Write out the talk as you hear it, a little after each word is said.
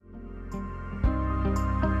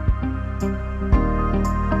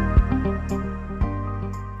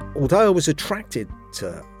although I was attracted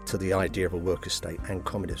to the idea of a worker state and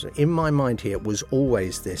communism, in my mind here was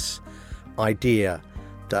always this idea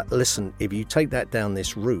that, listen, if you take that down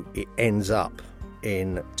this route, it ends up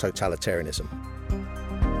in totalitarianism.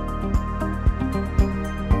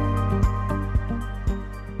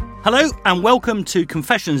 Hello and welcome to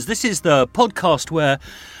Confessions. This is the podcast where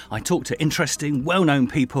I talk to interesting, well-known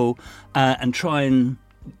people and try and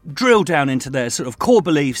drill down into their sort of core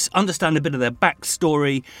beliefs, understand a bit of their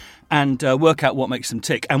backstory and work out what makes them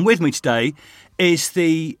tick. And with me today is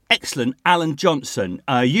the excellent Alan Johnson,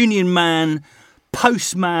 a union man,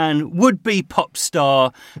 postman, would-be pop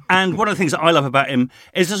star, and one of the things that I love about him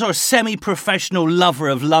is a sort of semi-professional lover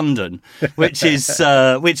of London, which is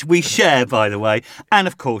which we share, by the way, and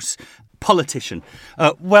of course, politician.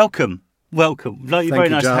 Welcome. Very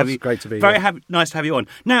nice to have you. Great to be here. Nice to have you on.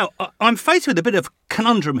 Now, I'm faced with a bit of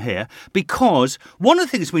conundrum here because one of the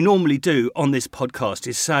things we normally do on this podcast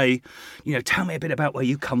is say, tell me a bit about where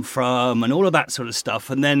you come from and all of that sort of stuff,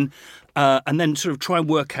 and then sort of try and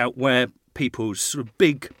work out where people's sort of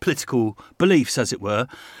big political beliefs, as it were,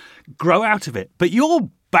 grow out of it. But your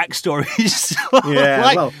backstory is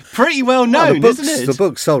pretty well known, isn't it? The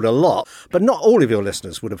book sold a lot, but not all of your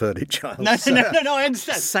listeners would have heard it, Giles. No, I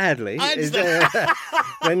understand. Sadly,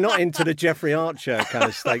 we're not into the Jeffrey Archer kind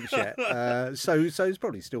of stakes yet, so it's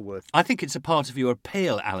probably still worth. I think it's a part of your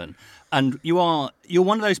appeal, Alan. And you're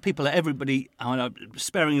one of those people that everybody,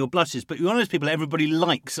 sparing your blushes, but you're one of those people that everybody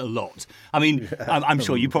likes a lot. I mean, I'm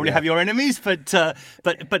sure you probably have your enemies, but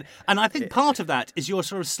and I think part of that is your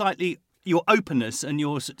sort of your openness and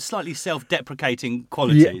your slightly self-deprecating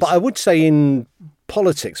qualities. Yeah, but I would say in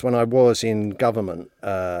politics, when I was in government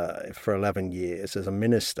for 11 years as a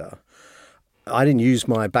minister, I didn't use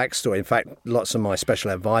my backstory. In fact, lots of my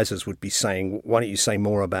special advisors would be saying, why don't you say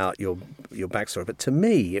more about your backstory? But to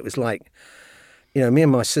me, it was like, me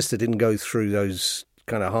and my sister didn't go through those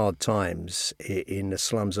kind of hard times in the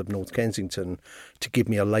slums of North Kensington to give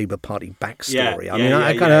me a Labour Party backstory.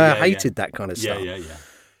 I kind of hated that kind of stuff. Yeah.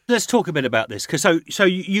 Let's talk a bit about this, because so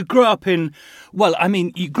you grew up in,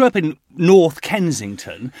 you grew up in North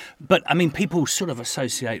Kensington, but I mean people sort of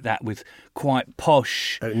associate that with quite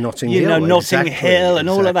posh, Notting Hill, Notting Hill, and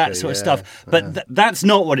all of that sort of stuff. But that's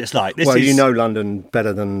not what it's like. You know London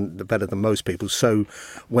better than most people. So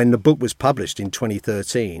when the book was published in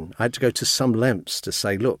 2013, I had to go to some lengths to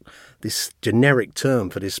say, look, this generic term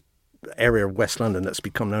for this area of West London that's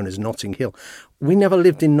become known as Notting Hill. We never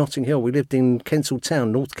lived in Notting Hill. We lived in Kensal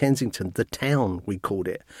Town, North Kensington, the town we called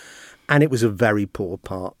it. And it was a very poor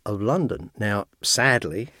part of London. Now,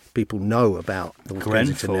 sadly, people know about North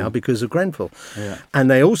Kensington now because of Grenfell. Yeah. And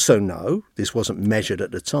they also know, this wasn't measured at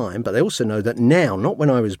the time, but they also know that now, not when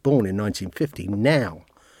I was born in 1950, now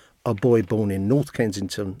a boy born in North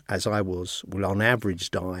Kensington, as I was, will on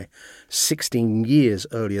average die 16 years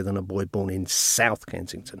earlier than a boy born in South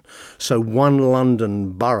Kensington. So one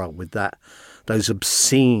London borough with those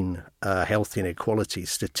obscene health inequality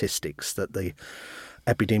statistics that the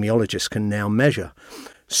epidemiologists can now measure.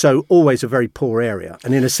 So always a very poor area.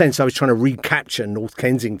 And in a sense, I was trying to recapture North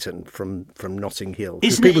Kensington from Notting Hill.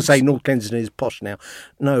 Because people say North Kensington is posh now.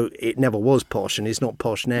 No, it never was posh and it's not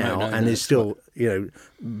posh now. There's still,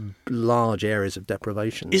 large areas of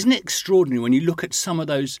deprivation. Isn't it extraordinary when you look at some of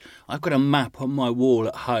those? I've got a map on my wall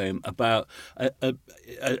at home about a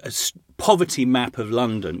poverty map of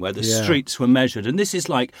London where the streets were measured, and this is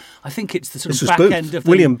like, I think it's the sort of back end of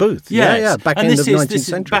William Booth. Back end of the 19th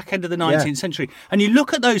century. Back end of the 19th century. And you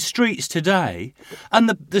look at those streets today, and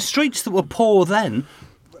the streets that were poor then,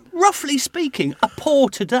 roughly speaking, are poor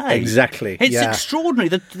today. Exactly. It's extraordinary.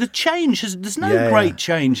 The change there's no great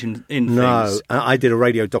change in things. No, I did a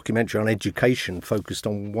radio documentary on education focused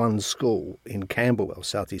on one school in Camberwell,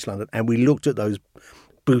 South East London, and we looked at those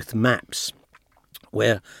Booth maps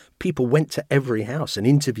where people went to every house and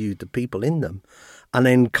interviewed the people in them and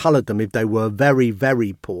then coloured them, if they were very,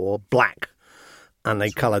 very poor, black. And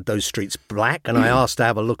they coloured those streets black. And I asked to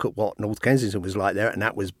have a look at what North Kensington was like there, and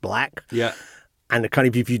that was black. Yeah. And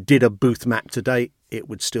if you did a Booth map today, it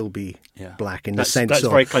would still be black in the sense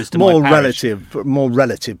of very close to more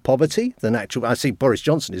relative poverty than actual. I see Boris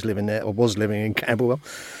Johnson is living there, or was living in Camberwell,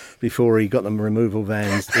 before he got the removal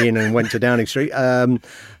vans in and went to Downing Street.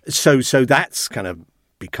 So that's kind of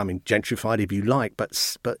becoming gentrified, if you like. But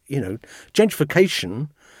gentrification,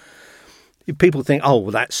 people think,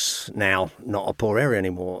 that's now not a poor area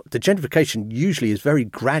anymore. The gentrification usually is very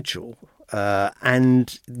gradual,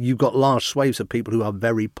 and you've got large swathes of people who are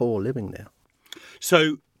very poor living there.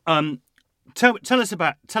 So tell us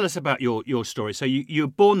about your story. So you were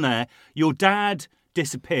born there. Your dad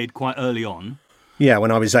disappeared quite early on. Yeah,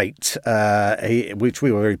 when I was 8, which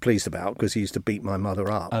we were very pleased about because he used to beat my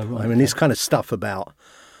mother up. Oh, right, I mean, this kind of stuff about,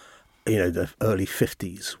 the early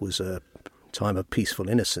 50s was a time of peaceful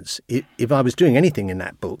innocence. If I was doing anything in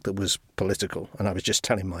that book that was political, and I was just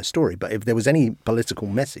telling my story, but if there was any political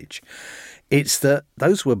message, it's that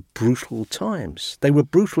those were brutal times. They were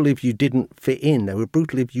brutal if you didn't fit in. They were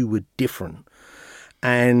brutal if you were different.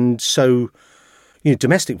 And so,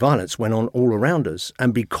 domestic violence went on all around us.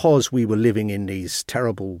 And because we were living in these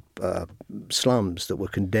terrible slums that were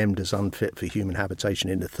condemned as unfit for human habitation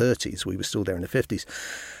in the 30s, we were still there in the 50s.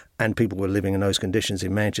 And people were living in those conditions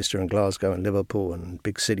in Manchester and Glasgow and Liverpool and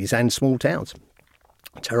big cities and small towns.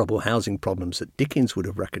 Terrible housing problems that Dickens would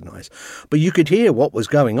have recognised. But you could hear what was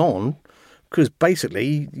going on because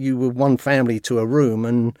basically you were one family to a room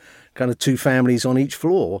and kind of two families on each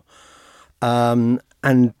floor.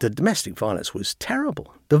 And the domestic violence was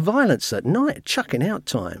terrible. The violence at night, chucking out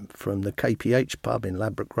time from the KPH pub in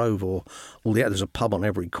Ladbroke Grove or all the others, a pub on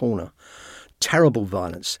every corner. Terrible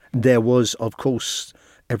violence. There was, of course,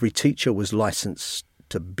 every teacher was licensed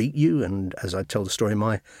to beat you. And as I tell the story in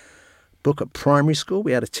my book, at primary school,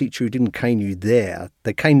 we had a teacher who didn't cane you there.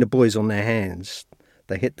 They caned the boys on their hands.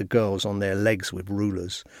 They hit the girls on their legs with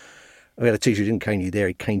rulers. We had a teacher who didn't cane you there,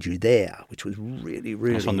 he caned you there, which was really,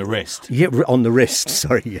 really... That's on the wrist. Yeah, on the wrist,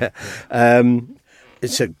 sorry, yeah.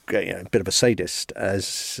 It's a bit of a sadist,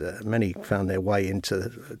 as many found their way into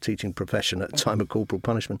the teaching profession at the time of corporal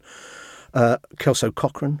punishment. Kelso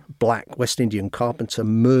Cochrane, black West Indian carpenter,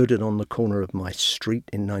 murdered on the corner of my street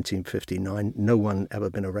in 1959. No one ever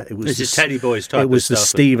been arrested. This is Teddy Boys type of stuff. It was the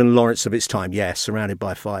Stephen Lawrence of its time, surrounded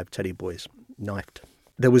by 5 Teddy Boys, knifed.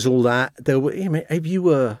 There was all that. If you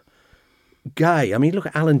were gay, look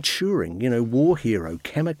at Alan Turing, war hero,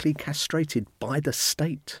 chemically castrated by the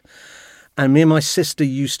state. And me and my sister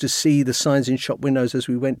used to see the signs in shop windows as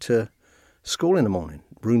we went to school in the morning.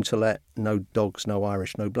 Room to let, no dogs, no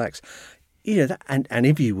Irish, no blacks. And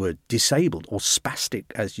if you were disabled or spastic,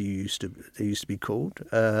 as they used to be called,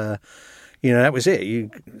 that was it. You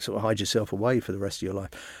sort of hide yourself away for the rest of your life.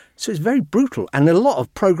 So it's very brutal. And a lot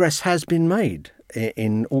of progress has been made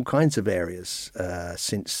in all kinds of areas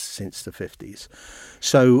since the 50s.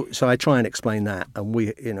 So I try and explain that. And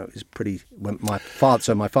it's pretty... When my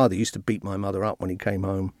father used to beat my mother up when he came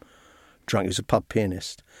home drunk. He was a pub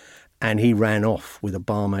pianist. And he ran off with a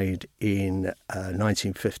barmaid in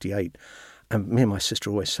 1958. And me and my sister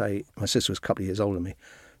always say, my sister was a couple of years older than me,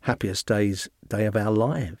 happiest day of our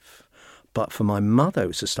life. But for my mother, it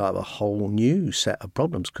was the start of a whole new set of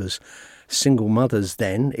problems because single mothers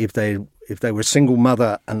then, if they were a single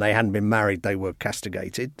mother and they hadn't been married, they were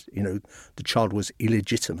castigated. The child was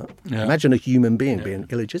illegitimate. Yeah. Imagine a human being being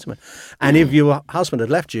illegitimate. And if your husband had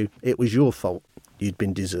left you, it was your fault. You'd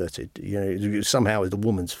been deserted. Somehow it was the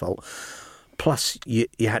woman's fault. Plus, you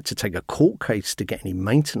had to take a court case to get any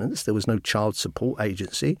maintenance. There was no child support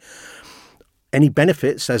agency. Any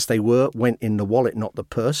benefits, as they were, went in the wallet, not the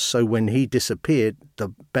purse. So when he disappeared, the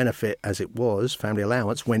benefit, as it was, family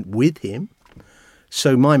allowance, went with him.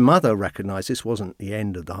 So my mother recognised this wasn't the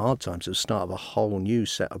end of the hard times. It was the start of a whole new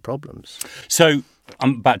set of problems. So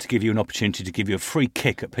I'm about to give you an opportunity to give you a free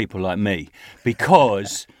kick at people like me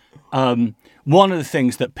because... one of the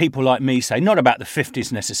things that people like me say, not about the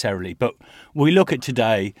 50s necessarily, but we look at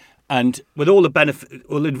today and with all the benefit,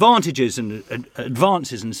 all the advantages and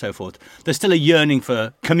advances and so forth, there's still a yearning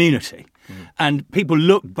for community. And people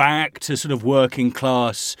look back to sort of working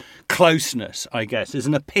class closeness, I guess, as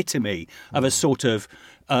an epitome of a sort of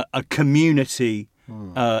a community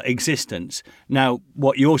existence. Now,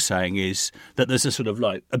 what you're saying is that there's a sort of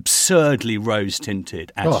like absurdly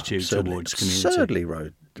rose-tinted attitude towards community. Absurdly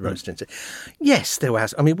rose-tinted. Yes, there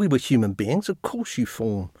was. We were human beings. Of course you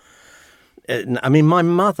form... my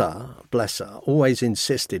mother, bless her, always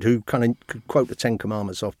insisted, who kind of could quote the Ten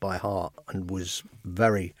Commandments off by heart and was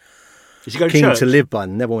very keen to live by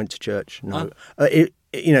them, never went to church, no.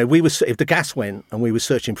 We were, if the gas went and we were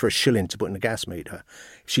searching for a shilling to put in the gas meter,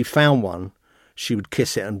 if she found one, she would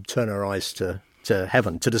kiss it and turn her eyes to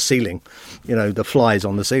heaven, to the ceiling, the flies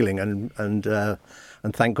on the ceiling,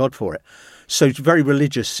 and thank God for it. So very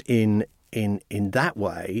religious in that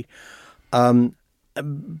way.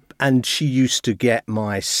 And she used to get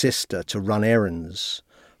my sister to run errands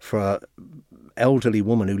for an elderly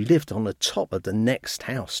woman who lived on the top of the next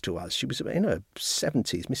house to us. She was in her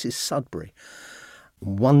 70s, Mrs. Sudbury.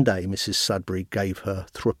 One day, Mrs. Sudbury gave her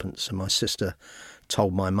threepence, and my sister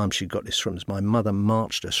told my mum she'd got this threepence. My mother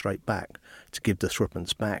marched her straight back to give the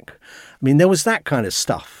threepence back. There was that kind of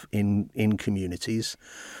stuff in communities.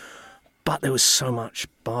 But there was so much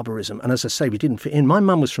barbarism. And as I say, we didn't fit in. My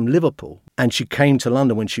mum was from Liverpool, and she came to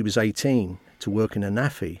London when she was 18 to work in a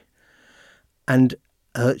naffy. And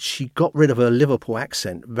she got rid of her Liverpool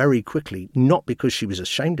accent very quickly, not because she was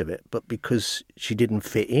ashamed of it, but because she didn't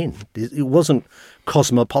fit in. It wasn't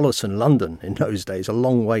cosmopolitan London in those days, a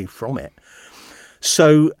long way from it.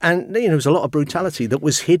 So, and there was a lot of brutality that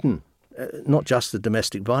was hidden. Not just the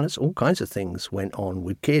domestic violence, all kinds of things went on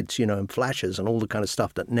with kids, and flashes and all the kind of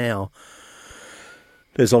stuff that now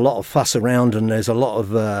there's a lot of fuss around and there's a lot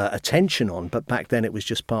of attention on. But back then it was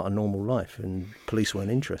just part of normal life and police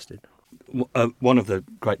weren't interested. One of the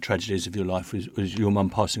great tragedies of your life was your mum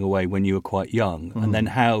passing away when you were quite young, and then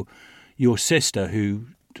how your sister, who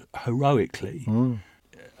heroically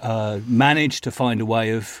managed to find a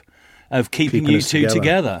way of keeping you two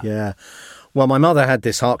together. Yeah. Well, my mother had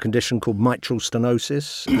this heart condition called mitral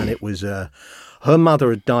stenosis, and it was her mother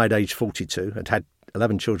had died age 42, had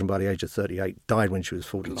 11 children by the age of 38, died when she was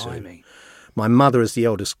 42. Blimey. My mother, as the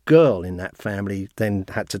eldest girl in that family, then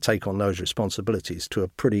had to take on those responsibilities to a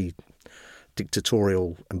pretty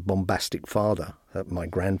dictatorial and bombastic father, my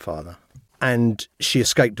grandfather. And she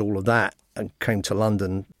escaped all of that and came to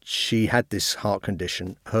London. She had this heart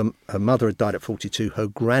condition. Her mother had died at 42. Her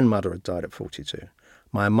grandmother had died at 42.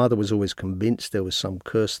 My mother was always convinced there was some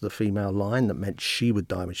curse of the female line that meant she would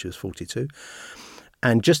die when she was 42.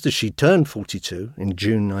 And just as she turned 42 in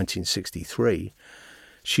June 1963,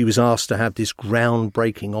 she was asked to have this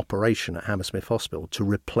groundbreaking operation at Hammersmith Hospital to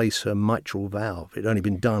replace her mitral valve. It had only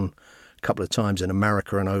been done a couple of times in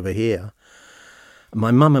America and over here.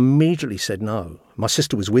 My mum immediately said no. My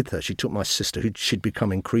sister was with her. She took my sister, who she'd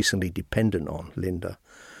become increasingly dependent on, Linda.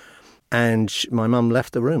 And my mum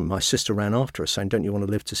left the room. My sister ran after her saying, don't you want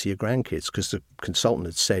to live to see your grandkids? Because the consultant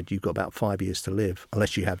had said, you've got about 5 years to live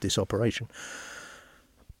unless you have this operation.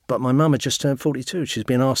 But my mum had just turned 42. She's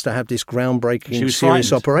been asked to have this groundbreaking,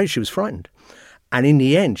 serious operation. She was frightened. And in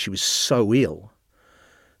the end, she was so ill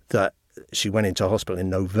that she went into hospital in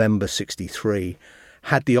November 63,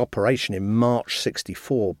 had the operation in March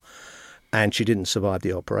 64, and she didn't survive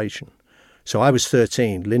the operation. So I was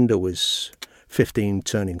 13. Linda was 15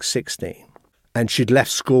 turning 16. And she'd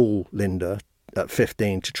left school, Linda, at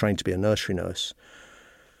 15 to train to be a nursery nurse.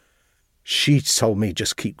 She told me,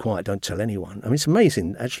 just keep quiet, don't tell anyone. I mean, it's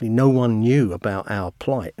amazing. Actually, no one knew about our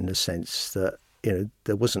plight in the sense that,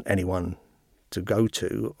 there wasn't anyone to go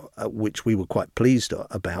to, which we were quite pleased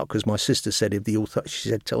about, because my sister said, she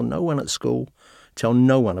said, tell no one at school, tell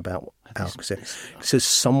no one about our because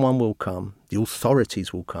someone will come, the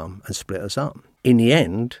authorities will come and split us up. In the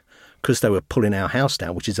end, because they were pulling our house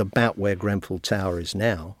down, which is about where Grenfell Tower is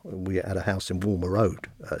now. We had a house in Walmer Road,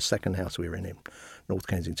 second house we were in North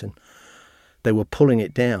Kensington. They were pulling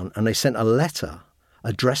it down, and they sent a letter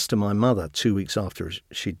addressed to my mother 2 weeks after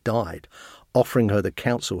she died, offering her the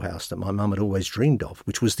council house that my mum had always dreamed of,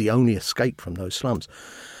 which was the only escape from those slums.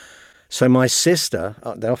 So my sister,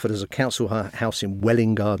 they offered us a council house in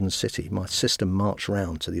Welwyn Garden City. My sister marched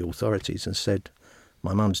round to the authorities and said,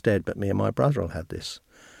 my mum's dead, but me and my brother will have this.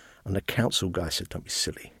 And the council guy said, don't be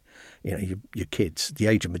silly. Your kids, the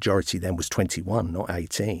age of majority then was 21, not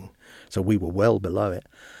 18. So we were well below it.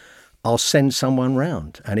 I'll send someone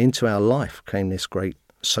round. And into our life came this great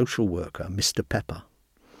social worker, Mr. Pepper.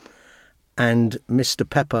 And Mr.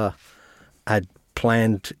 Pepper had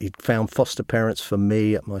he'd found foster parents for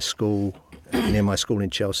me at my school, near my school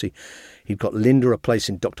in Chelsea. He'd got Linda a place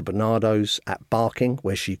in Dr. Bernardo's at Barking,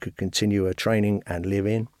 where she could continue her training and live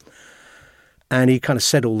in. And he kind of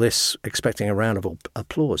said all this, expecting a round of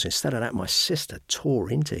applause. Instead of that, my sister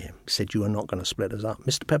tore into him, said, you are not going to split us up.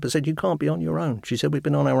 Mr. Pepper said, you can't be on your own. She said, we've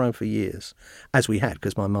been on our own for years, as we had,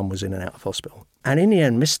 because my mum was in and out of hospital. And in the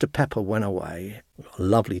end, Mr. Pepper went away, a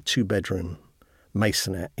lovely 2-bedroom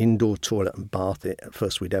masonette, indoor toilet and bath, at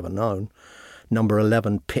first we'd ever known, number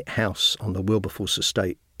 11 Pitt House on the Wilberforce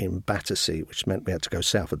estate in Battersea, which meant we had to go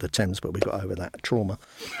south of the Thames, but we got over that trauma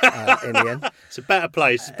in the end. It's a better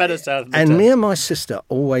place, it's better south of the Thames. Thames. Me and my sister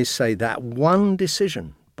always say that one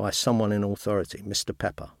decision by someone in authority, Mr.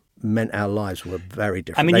 Pepper, meant our lives were very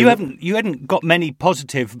different. I mean, you hadn't got many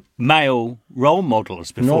positive male role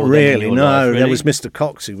models before. Not really, no. Life, really. There was Mr.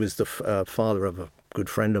 Cox, who was the father of a good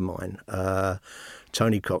friend of mine,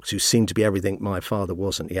 Tony Cox, who seemed to be everything my father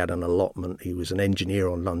wasn't. He had an allotment. He was an engineer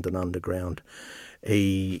on London Underground.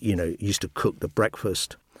 He, used to cook the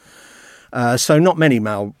breakfast. So not many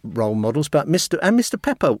male role models, but Mr.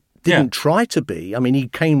 Pepper didn't try to be. I mean, he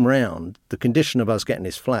came round. The condition of us getting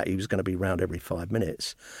his flat, he was going to be round every 5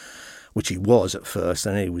 minutes, which he was at first,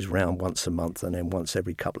 and he was round once a month and then once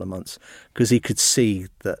every couple of months, because he could see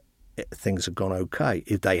that things had gone okay.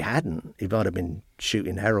 If they hadn't, if I'd have been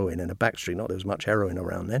shooting heroin in a back street, not there was much heroin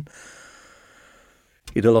around then,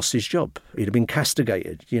 he'd have lost his job. He'd have been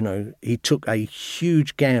castigated. You know, he took a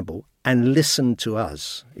huge gamble and listened to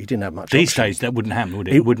us. He didn't have much These option. days, that wouldn't happen, would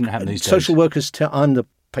it? It wouldn't happen these days. Social workers, I'm the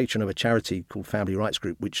patron of a charity called Family Rights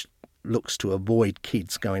Group, which looks to avoid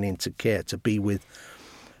kids going into care, to be with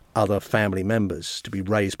other family members, to be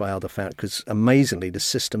raised by other families. Because amazingly, the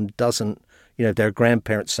system doesn't, you know, there are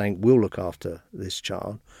grandparents saying, we'll look after this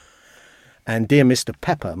child. And dear Mr.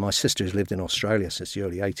 Pepper, my sister who's lived in Australia since the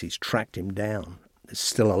early 80s, tracked him down. It's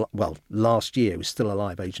still, last year he was still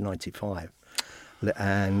alive, age 95.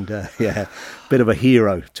 And, bit of a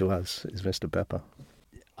hero to us is Mr. Pepper.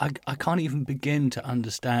 I can't even begin to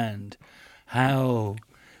understand how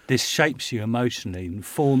this shapes you emotionally and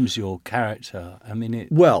forms your character. I mean,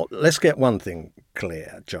 Well, let's get one thing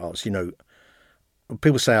clear, Giles. You know,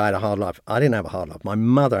 people say I had a hard life. I didn't have a hard life. My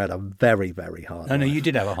mother had a very, very hard life. No, you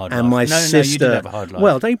did have a hard life. And my sister... you did have a hard life.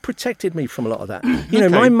 Well, they protected me from a lot of that. You know,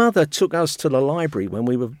 my mother took us to the library when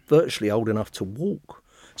we were virtually old enough to walk.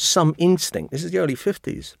 Some instinct. This is the early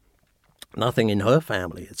 50s. Nothing in her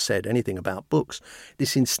family had said anything about books.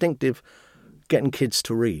 This instinctive getting kids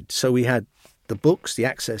to read. So we had the books, the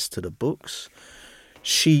access to the books.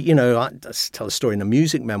 She, you know, I tell a story in the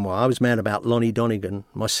music memoir. I was mad about Lonnie Donegan.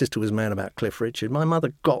 My sister was mad about Cliff Richard. My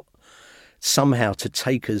mother got somehow to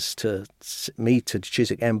take us to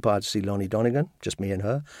Chiswick Empire to see Lonnie Donegan, just me and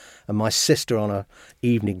her. And my sister on a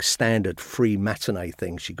Evening Standard free matinee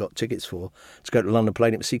thing she got tickets for to go to London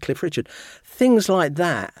Palladium to see Cliff Richard. Things like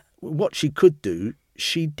that. What she could do,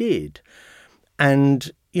 she did.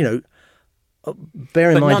 And, you know,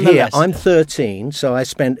 bear in mind here, I'm 13, so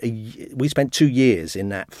we spent 2 years in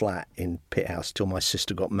that flat in Pithouse till my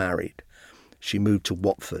sister got married. She moved to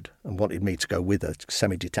Watford and wanted me to go with her, a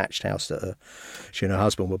semi-detached house that she and her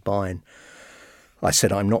husband were buying. I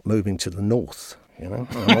said, I'm not moving to the north. You know,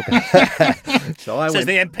 so I says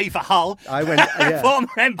the MP for Hull. I went, former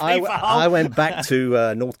MP for Hull. I went back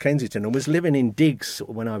to North Kensington and was living in digs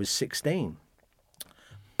when I was 16.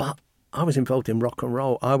 But I was involved in rock and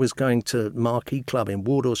roll. I was going to Marquee Club in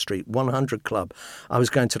Wardour Street, 100 Club. I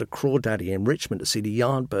was going to the Crawdaddy in Richmond to see the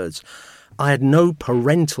Yardbirds. I had no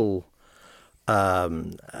parental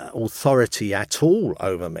authority at all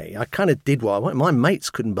over me. I kind of did what I wanted. My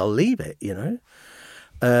mates couldn't believe it, you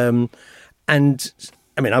know. And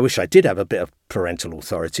I mean, I wish I did have a bit of parental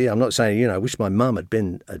authority. I'm not saying, you know, I wish my mum had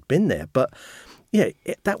been there, but yeah,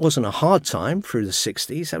 that wasn't a hard time through the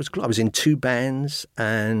 60s. I was in 2 bands,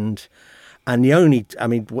 and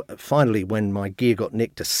finally when my gear got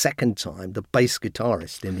nicked a second time, the bass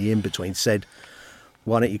guitarist in the in-between said,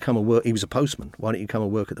 why don't you come and work? He was a postman. Why don't you come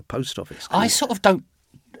and work at the post office? I sort of don't.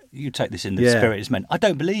 You take this in the spirit it's meant. I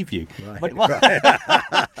don't believe you. Right.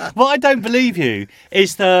 What I don't believe you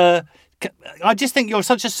is I just think you're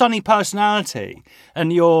such a sunny personality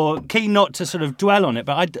and you're keen not to sort of dwell on it.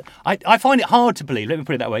 But I find it hard to believe, let me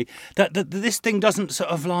put it that way, that this thing doesn't sort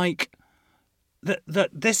of like... That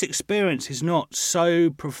this experience is not so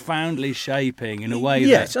profoundly shaping in a way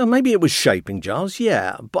Yes, maybe it was shaping, Giles,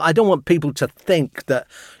 yeah. But I don't want people to think that,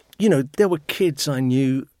 you know, there were kids I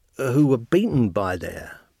knew who were beaten by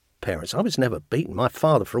their parents. I was never beaten. My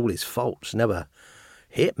father, for all his faults, never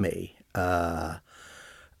hit me.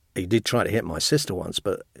 He did try to hit my sister once,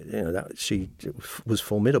 but you know she was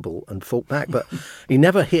formidable and fought back. But he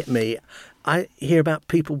never hit me. I hear about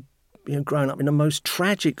people, you know, growing up in the most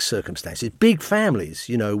tragic circumstances, big families,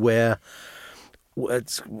 you know, where a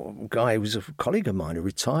guy who was a colleague of mine who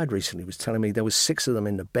retired recently was telling me there was 6 of them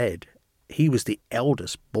in the bed. He was the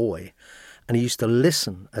eldest boy, and he used to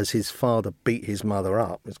listen as his father beat his mother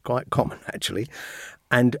up. It's quite common, actually,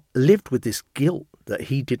 and lived with this guilt that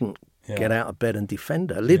he didn't get out of bed and defend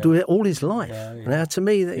her. Lived with it all his life. Now, to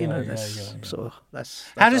me, that that's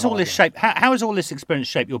how does all this shape? How has all this experience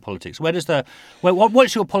shaped your politics? What's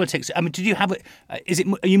your politics? I mean, did you have it?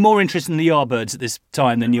 Are you more interested in the Yardbirds at this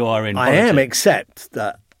time than you are in politics? I am, except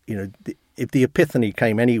that, you know, if the epiphany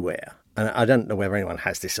came anywhere, and I don't know whether anyone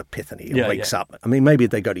has this epiphany and wakes up. I mean, maybe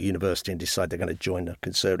they go to university and decide they're going to join the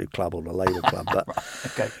Conservative Club or the Labour Club. But,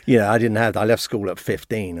 you know, I left school at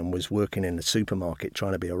 15 and was working in the supermarket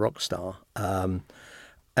trying to be a rock star.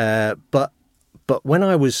 But when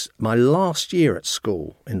I was, my last year at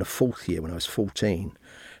school, in the 4th year when I was 14,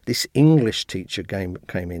 this English teacher came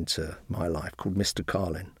into my life called Mr.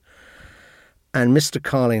 Carlin. And Mr.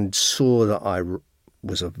 Carlin saw that I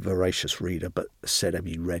was a voracious reader, but said, have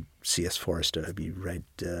you read C.S. Forester? Have you read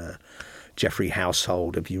Geoffrey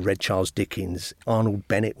Household? Have you read Charles Dickens? Arnold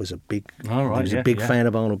Bennett was a big fan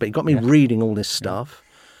of Arnold Bennett. He got me reading all this stuff.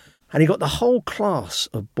 And he got the whole class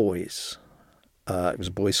of boys, it was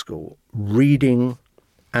a boys' school, reading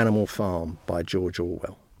Animal Farm by George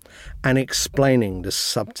Orwell and explaining the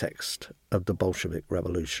subtext of the Bolshevik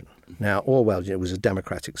Revolution. Now, Orwell was a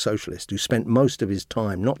democratic socialist who spent most of his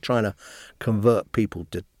time not trying to convert people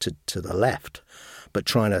to the left, but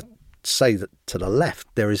trying to say that to the left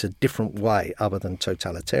there is a different way other than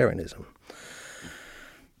totalitarianism.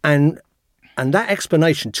 And that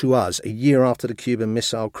explanation to us, a year after the Cuban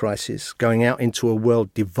Missile Crisis, going out into a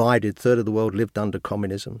world divided, third of the world lived under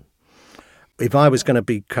communism. If I was going to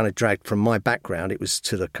be kind of dragged from my background, it was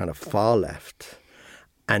to the kind of far left.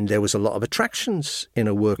 And there was a lot of attractions in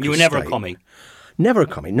a workers' You were never state. a commie? Never a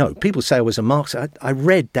commie, no. People say I was a Marxist. I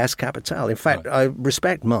read Das Kapital. In fact, I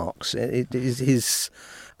respect Marx. It is his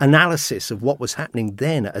analysis of what was happening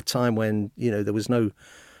then at a time when, there was no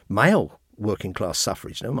male working class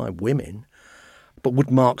suffrage, no mind women. But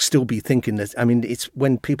would Marx still be thinking that? I mean, it's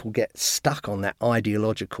when people get stuck on that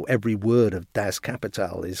ideological, every word of Das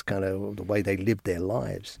Kapital is kind of the way they live their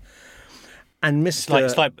lives. And Mr.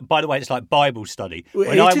 It's like, by the way, it's like Bible study.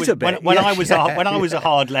 When I was a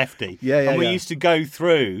hard lefty, and we yeah. used to go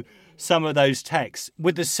through some of those texts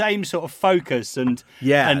with the same sort of focus and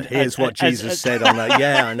here's what Jesus said on that.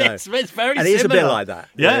 Yeah, I know. It's very similar. And it is a bit like that.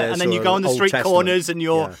 Yeah, and then you go on the Old street Testament. corners and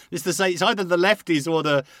it's the same. It's either the lefties or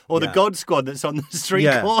the God Squad that's on the street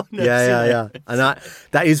corners. Yeah. And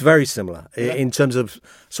that is very similar in terms of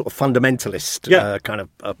sort of fundamentalist kind of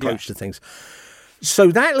approach to things.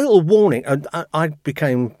 So that little warning, I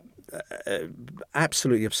became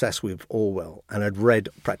absolutely obsessed with Orwell and had read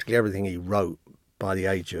practically everything he wrote by the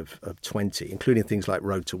age of 20, including things like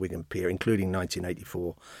Road to Wigan Pier, including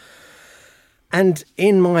 1984. And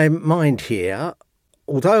in my mind here,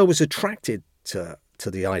 although I was attracted to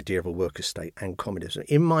the idea of a worker state and communism,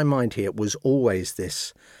 in my mind here was always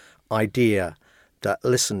this idea that,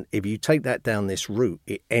 listen, if you take that down this route,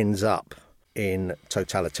 it ends up in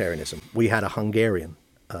totalitarianism. We had a Hungarian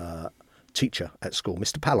teacher at school,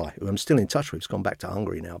 Mr. Palai, who I'm still in touch with. He's gone back to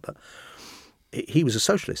Hungary now, but he was a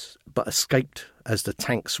socialist, but escaped as the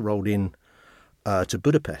tanks rolled in to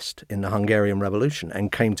Budapest in the Hungarian Revolution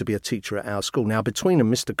and came to be a teacher at our school. Now, between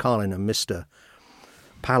them, Mr. Carlin and Mr.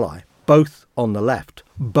 Palai, both on the left,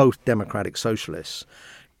 both democratic socialists,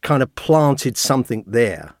 kind of planted something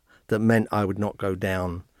there that meant I would not go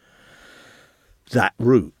down that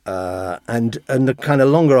route. And the kind of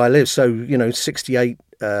longer I lived, so, 68,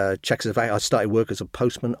 Czechoslovakia, I started work as a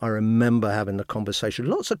postman. I remember having the conversation.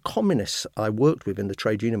 Lots of communists I worked with in the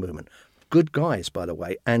trade union movement. Good guys, by the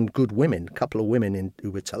way, and good women. A couple of women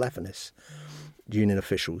who were telephonists, union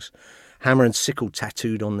officials. Hammer and sickle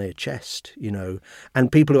tattooed on their chest,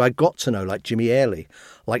 and people who I got to know, like Jimmy Airlie,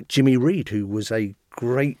 like Jimmy Reed, who was a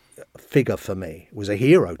great figure for me, was a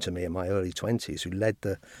hero to me in my early 20s, who led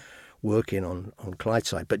the working on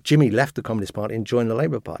Clydeside. But Jimmy left the Communist Party and joined the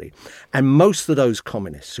Labour Party. And most of those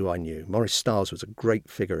communists who I knew, Maurice Stiles was a great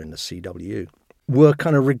figure in the CWU, were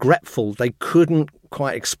kind of regretful. They couldn't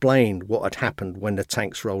quite explain what had happened when the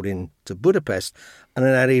tanks rolled into Budapest. And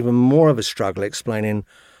then had even more of a struggle explaining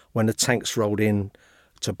when the tanks rolled in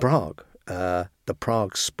to Prague, the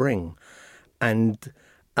Prague Spring. And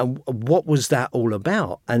what was that all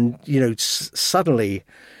about? And, suddenly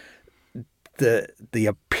the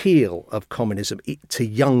appeal of communism to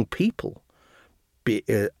young people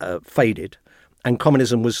faded, and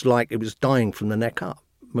communism was like it was dying from the neck up.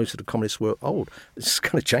 Most of the communists were old. It's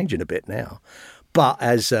kind of changing a bit now. But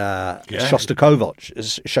as Shostakovich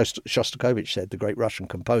said, the great Russian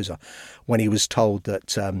composer, when he was told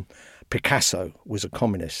that Picasso was a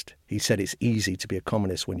communist, he said it's easy to be a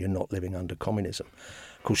communist when you're not living under communism.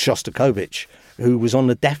 Of course, Shostakovich, who was on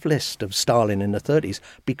the death list of Stalin in the 30s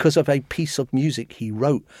because of a piece of music he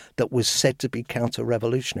wrote that was said to be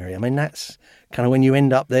counter-revolutionary. I mean, that's kind of when you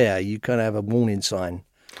end up there, you kind of have a warning sign.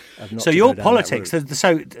 So your politics,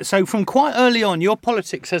 so from quite early on, your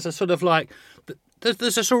politics has a sort of like,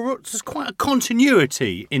 there's quite a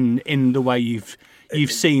continuity in the way you've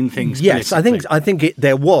seen things. Yes, I think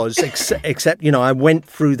there was, except I went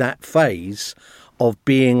through that phase of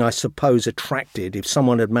being, I suppose, attracted if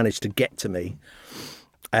someone had managed to get to me.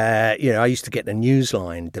 I used to get the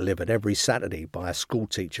Newsline delivered every Saturday by a school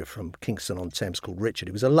teacher from Kingston-on-Thames called Richard.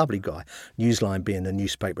 He was a lovely guy, Newsline being the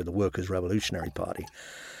newspaper of the Workers' Revolutionary Party.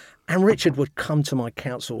 And Richard would come to my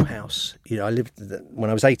council house. I lived,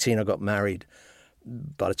 when I was 18, I got married.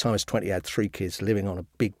 By the time I was 20, I had 3 kids living on a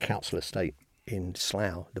big council estate in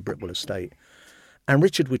Slough, the Britwell estate. And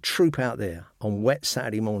Richard would troop out there on wet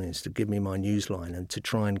Saturday mornings to give me my Newsline and to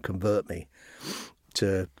try and convert me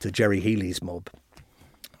to Jerry Healy's mob.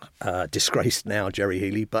 Disgraced now, Jerry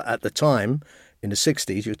Healy, but at the time in the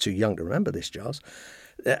 60s, you're too young to remember this, Giles,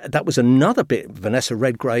 that was another bit. Vanessa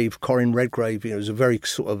Redgrave, Corinne Redgrave, it was a very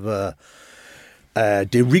sort of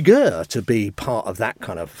de rigueur to be part of that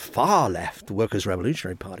kind of far left Workers'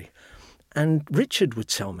 Revolutionary Party. And Richard would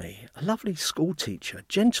tell me, a lovely school teacher,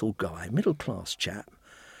 gentle guy, middle class chap,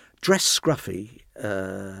 dressed scruffy,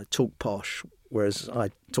 talk posh, whereas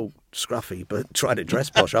I talked scruffy but tried to dress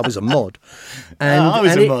posh. I was a mod. And, I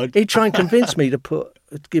was a mod. He'd try and convince me to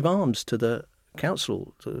give alms to the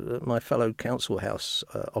council, to my fellow council house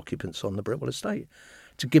occupants on the Britwell estate,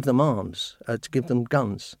 to give them arms, to give them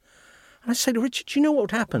guns. And I say to Richard, do you know what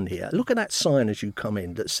would happen here? Look at that sign as you come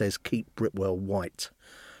in that says "Keep Britwell White."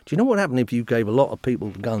 Do you know what would happen if you gave a lot of people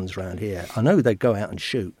guns around here? I know they'd go out and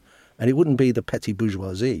shoot, and it wouldn't be the petty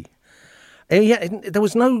bourgeoisie. And yet, there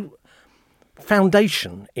was no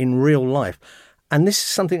foundation in real life. And this is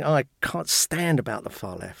something I can't stand about the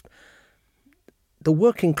far left. The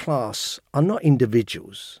working class are not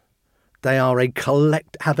individuals. They are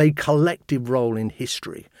have a collective role in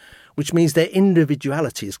history, which means their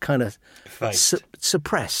individuality is kind of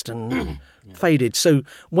suppressed and faded. So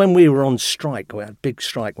when we were on strike, we had a big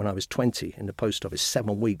strike when I was 20 in the post office,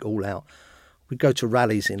 7-week all out, we'd go to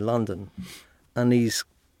rallies in London, and these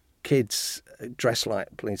kids dressed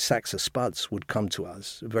like playing sacks of spuds would come to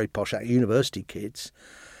us, very posh university kids,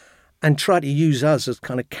 and try to use us as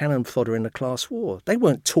kind of cannon fodder in the class war. They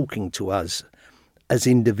weren't talking to us as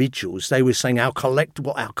individuals. They were saying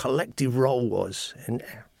what our collective role was. And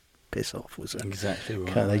piss off, was it? Exactly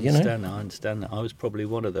right. Kinda, I understand that. I was probably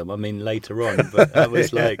one of them. I mean, later on, but I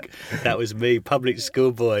was like, that was me, public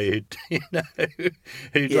school boy, who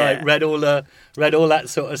like read all that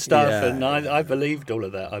sort of stuff, and I believed all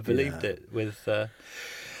of that. I believed it with.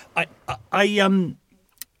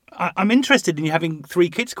 I'm interested in you having 3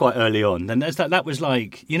 kids quite early on, and that was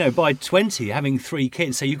like, by 20 having 3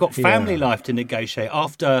 kids, so you've got family life to negotiate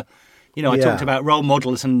after. I talked about role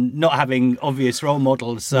models and not having obvious role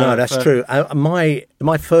models. No, that's true.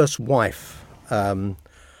 My first wife, her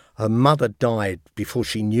mother died before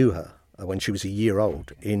she knew her, when she was a year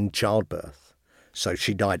old, in childbirth. So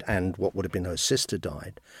she died, and what would have been her sister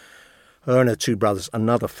died. Her and her 2 brothers,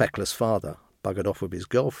 another feckless father, buggered off with his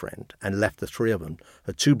girlfriend and left the 3 of them.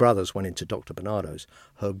 Her 2 brothers went into Dr. Bernardo's.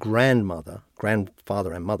 Her grandfather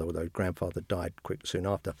and mother, although grandfather died soon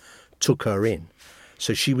after, took her in.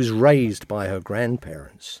 So she was raised by her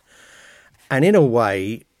grandparents. And in a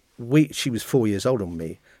way, she was 4 years older than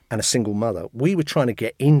me and a single mother. We were trying to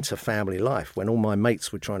get into family life when all my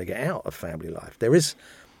mates were trying to get out of family life.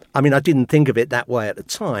 I didn't think of it that way at the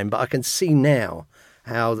time, but I can see now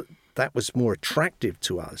how that was more attractive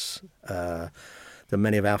to us than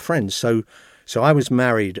many of our friends. So I was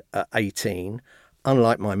married at 18.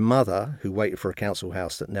 Unlike my mother, who waited for a council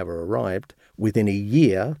house that never arrived, within a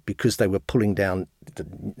year, because they were pulling down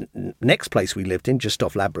the next place we lived in, just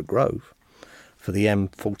off Ladbroke Grove, for the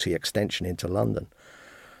M40 extension into London,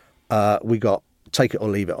 we got take it or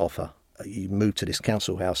leave it offer. You move to this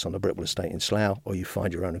council house on the Britwell estate in Slough, or you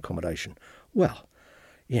find your own accommodation. Well,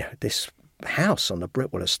 this house on the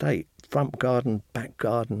Britwell estate, front garden, back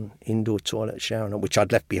garden, indoor toilet, shower, which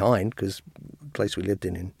I'd left behind because the place we lived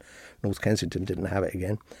in North Kensington didn't have it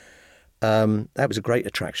again. That was a great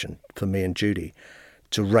attraction for me and Judy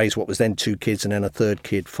to raise what was then 2 kids, and then a 3rd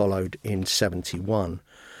kid followed in 71.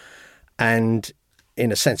 And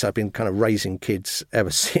in a sense, I've been kind of raising kids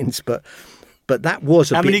ever since. But that was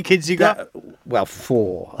How many kids you got? Well,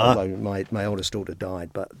 4. Although my oldest daughter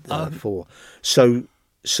died, but 4. So,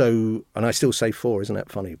 and I still say 4, isn't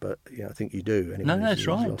that funny? But I think you do. No, that's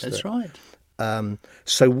right. That's right.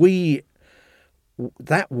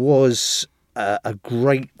 That was a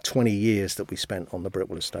great 20 years that we spent on the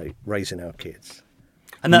Britwell estate raising our kids.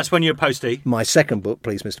 And that's when you're postie? My second book,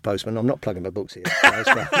 Please Mr. Postman. I'm not plugging my books here.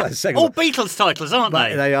 All Beatles titles, aren't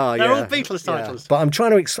they? They are, They're all Beatles titles. But I'm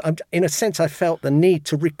trying to, in a sense, I felt the need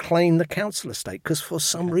to reclaim the council estate, because for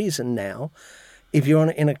some reason now, if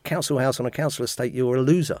you're in a council house on a council estate, you're a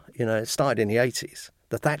loser. It started in the 80s.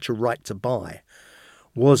 The Thatcher right to buy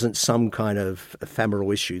wasn't some kind of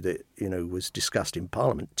ephemeral issue that, was discussed in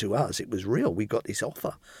Parliament. To us, it was real. We got this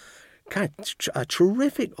offer, a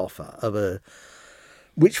terrific offer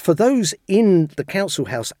which for those in the council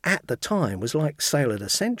house at the time was like sale of the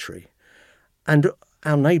century. And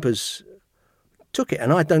our neighbours took it.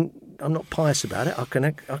 And I'm not pious about it. I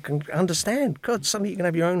can understand. God, suddenly you can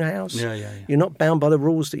have your own house. Yeah. You're not bound by the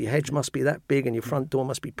rules that your hedge must be that big and your front door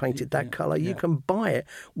must be painted that colour. You can buy it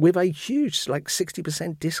with a huge,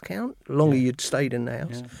 60% discount, the longer you'd stayed in the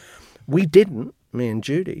house. Yeah. We didn't, me and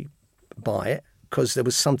Judy, buy it because there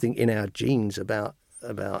was something in our genes about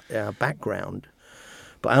our background.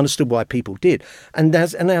 but I understood why people did. And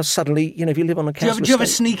now suddenly, if you live on a council do you have a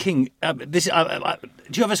sneaking? Do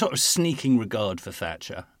you have a sort of sneaking regard for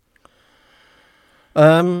Thatcher?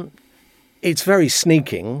 It's very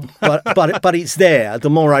sneaking, but it's there. The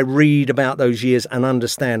more I read about those years and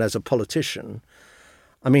understand as a politician,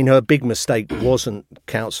 I mean, her big mistake wasn't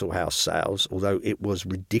council house sales, although it was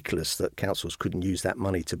ridiculous that councils couldn't use that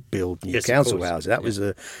money to build new council houses. That was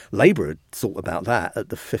Labour had thought about that at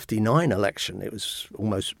the 59 election. It was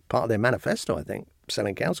almost part of their manifesto, I think,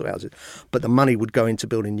 selling council houses. But the money would go into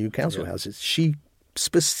building new council houses. She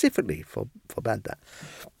specifically forbade that.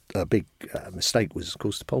 A big mistake was, of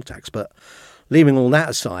course, the poll tax. But leaving all that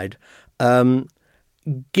aside,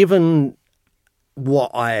 given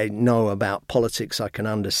what I know about politics, I can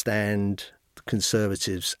understand the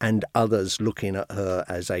Conservatives and others looking at her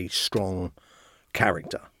as a strong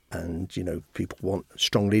character. And, people want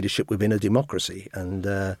strong leadership within a democracy. And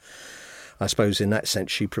I suppose in that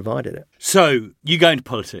sense, she provided it. So you go into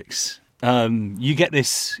politics. I get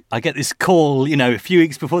this call, a few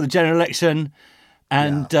weeks before the general election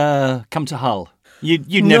and come to Hull.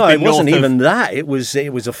 No, it wasn't even that. It was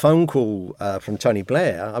a phone call from Tony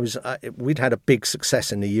Blair. We'd had a big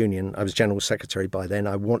success in the union. I was general secretary by then.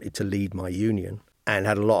 I wanted to lead my union and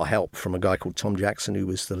had a lot of help from a guy called Tom Jackson, who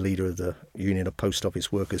was the leader of the Union of Post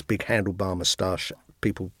Office Workers. Big handlebar moustache.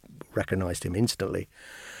 People recognised him instantly.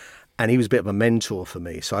 And he was a bit of a mentor for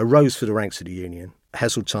me. So I rose through the ranks of the union.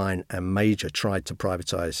 Heseltine and Major tried to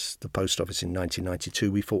privatise the post office in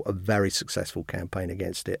 1992. We fought a very successful campaign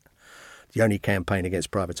against it. The only campaign against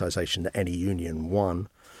privatisation that any union won.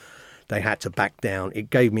 They had to back down. It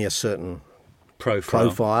gave me a certain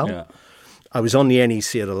profile. Yeah. I was on the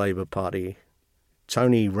NEC of the Labour Party.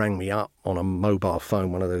 Tony rang me up on a mobile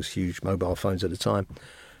phone, one of those huge mobile phones at the time,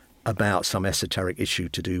 about some esoteric issue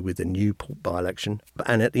to do with the Newport by-election.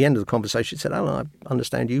 And at the end of the conversation, he said, Alan, I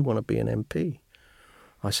understand you want to be an MP.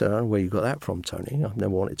 I said, I don't know where you got that from, Tony. I've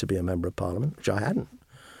never wanted to be a Member of Parliament, which I hadn't.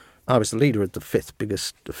 I was the leader of the fifth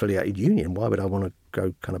biggest affiliated union. Why would I want to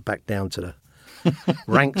go kind of back down to the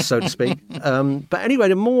ranks, so to speak? But anyway,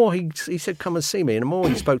 the more he said, come and see me, and the more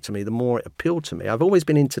he spoke to me, the more it appealed to me. I've always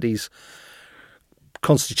been into these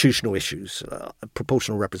constitutional issues,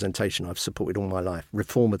 proportional representation I've supported all my life,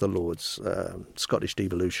 reform of the Lords, Scottish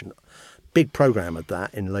devolution. Big programme of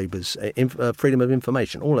that in Labour's freedom of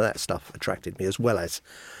information. All of that stuff attracted me, as well as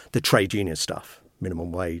the trade union stuff.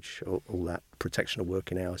 Minimum wage, all that, protection of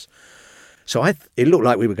working hours. So it looked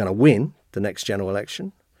like we were going to win the next general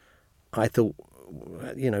election. I thought,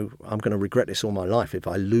 I'm going to regret this all my life if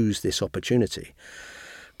I lose this opportunity.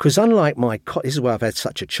 Because unlike this is why I've had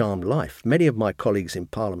such a charmed life. Many of my colleagues in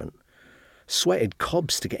Parliament sweated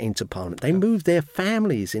cobs to get into Parliament. They moved their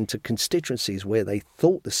families into constituencies where they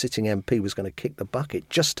thought the sitting MP was going to kick the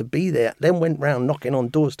bucket just to be there, then went round knocking on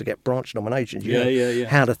doors to get branch nominations.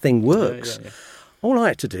 How the thing works. Yeah. All I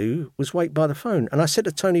had to do was wait by the phone. And I said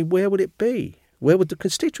to Tony, where would it be? Where would the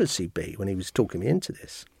constituency be when he was talking me into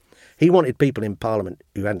this? He wanted people in Parliament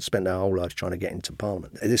who hadn't spent their whole life trying to get into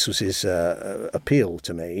Parliament. This was his appeal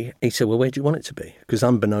to me. He said, well, where do you want it to be? Because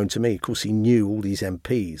unbeknown to me, of course, he knew all these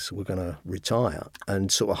MPs were going to retire.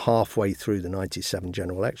 And sort of halfway through the 97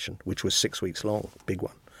 general election, which was 6 weeks long, big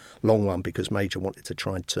one, long one because Major wanted to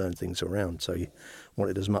try and turn things around. So he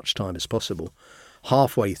wanted as much time as possible.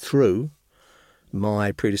 Halfway through,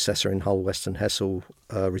 my predecessor in Hull, Weston Hessel,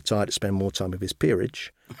 retired to spend more time with his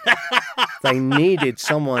peerage. They needed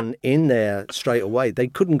someone in there straight away. They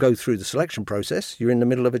couldn't go through the selection process. You're in the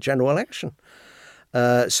middle of a general election.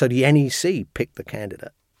 So the NEC picked the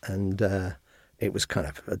candidate. And it was kind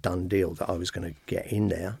of a done deal that I was going to get in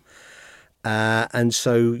there. And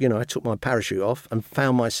so, I took my parachute off and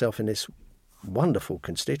found myself in this wonderful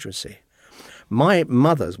constituency. One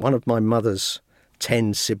of my mother's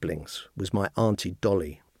 10 siblings was my Auntie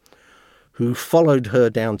Dolly, who followed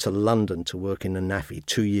her down to London to work in the NAFI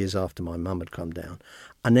 2 years after my mum had come down,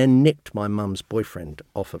 and then nicked my mum's boyfriend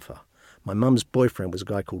off of her. My mum's boyfriend was a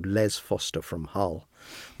guy called Les Foster from Hull.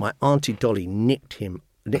 My Auntie Dolly nicked him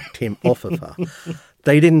off of her.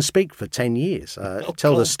 They didn't speak for 10 years.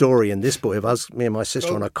 Tell the story in this book of us, me and my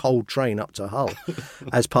sister on a cold train up to Hull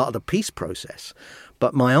as part of the peace process.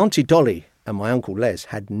 But my Auntie Dolly and my Uncle Les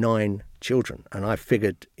had 9 children, and I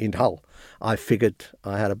figured in Hull, I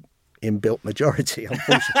had an inbuilt majority.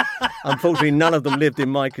 Unfortunately, none of them lived in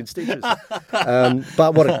my constituency.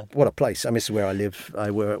 But what a place! I mean, this is where I live.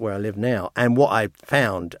 Where I live now, and what I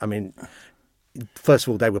found. I mean, first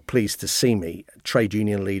of all, they were pleased to see me, trade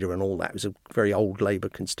union leader, and all that. It was a very old Labour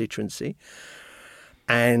constituency.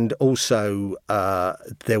 And also,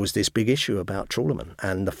 there was this big issue about trawlermen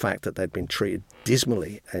and the fact that they'd been treated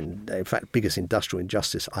dismally, and in fact, biggest industrial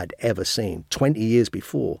injustice I'd ever seen. 20 years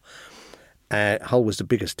before, Hull was the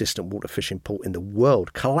biggest distant water fishing port in the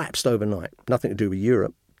world, collapsed overnight. Nothing to do with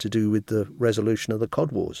Europe, to do with the resolution of the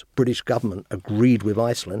Cod Wars. British government agreed with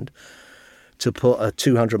Iceland to put a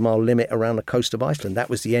 200-mile limit around the coast of Iceland.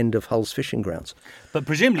 That was the end of Hull's fishing grounds. But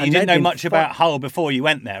presumably you didn't know much about Hull before you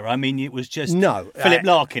went there. I mean, it was just Philip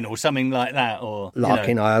Larkin or something like that. Or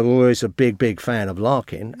Larkin, I was always a big fan of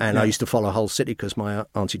Larkin, and I used to follow Hull City because my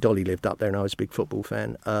Auntie Dolly lived up there, and I was a big football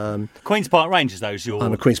fan. Queen's Park Rangers, those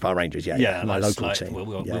I'm a Queen's Park Rangers, my local team.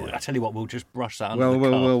 I tell you what, we'll just brush that under the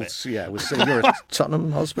carpet. We'll see. You're a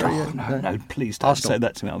Tottenham Hotspur. No, please don't say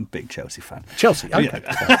that to me. I'm a big Chelsea fan. Chelsea, okay.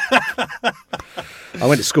 I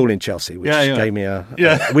went to school in Chelsea, which gave me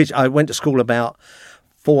which I went to school about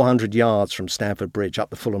 400 yards from Stamford Bridge up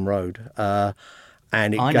the Fulham Road,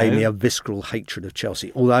 and it gave me a visceral hatred of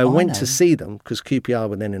Chelsea. Although I went to see them because QPR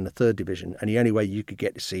were then in the 3rd division, and the only way you could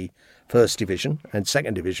get to see 1st division and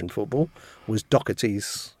 2nd division football was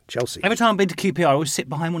Doherty's Chelsea. Every time I've been to QPR, I always sit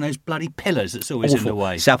behind one of those bloody pillars that's always in the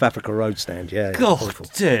way. South Africa Road stand, God,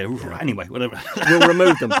 dear. Anyway, whatever. We'll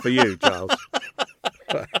remove them for you, Giles.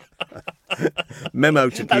 Memo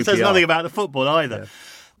to QPR. That says nothing about the football either. Yeah.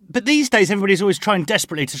 But these days, everybody's always trying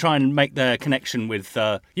desperately to try and make their connection with...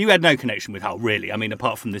 you had no connection with Hull, really. I mean,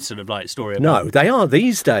 apart from this sort of like story about... No, they are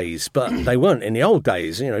these days, but they weren't in the old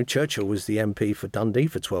days. You know, Churchill was the MP for Dundee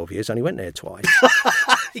for 12 years, only went there twice.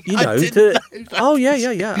 Yeah. I mean,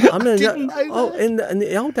 in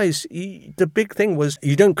the old days, the big thing was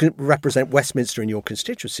you don't represent Westminster in your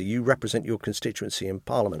constituency. You represent your constituency in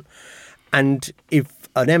Parliament. And if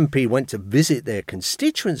an MP went to visit their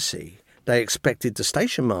constituency, they expected the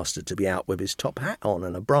station master to be out with his top hat on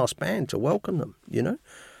and a brass band to welcome them, you know.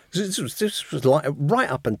 This was like right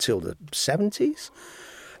up until the 70s.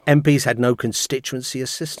 MPs had no constituency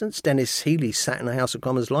assistants. Dennis Healey sat in the House of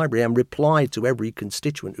Commons library and replied to every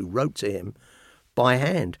constituent who wrote to him by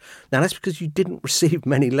hand. Now, that's because you didn't receive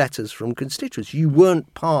many letters from constituents. You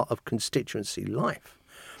weren't part of constituency life.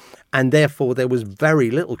 And therefore, there was very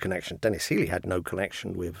little connection. Dennis Healey had no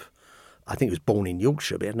connection with, I think he was born in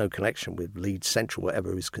Yorkshire, but he had no connection with Leeds Central,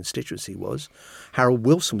 whatever his constituency was. Harold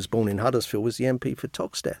Wilson was born in Huddersfield, was the MP for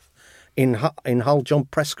Toxteth. In Hull, John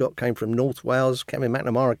Prescott came from North Wales, Kevin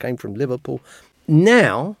McNamara came from Liverpool.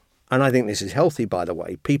 Now, and I think this is healthy, by the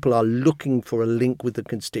way, people are looking for a link with the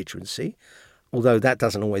constituency, although that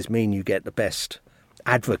doesn't always mean you get the best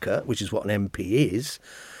advocate, which is what an MP is.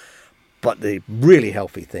 But the really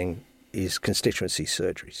healthy thing is constituency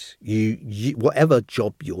surgeries. You whatever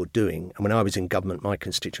job you're doing, and when I was in government, my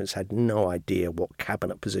constituents had no idea what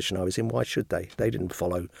cabinet position I was in. Why should they? They didn't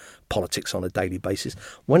follow politics on a daily basis.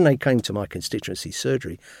 When they came to my constituency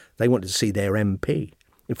surgery, they wanted to see their MP.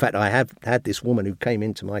 In fact, I have had this woman who came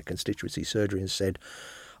into my constituency surgery and said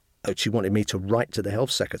she wanted me to write to the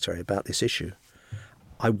health secretary about this issue.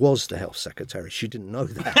 I was the health secretary. She didn't know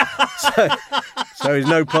that. So there's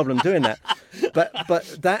no problem doing that. But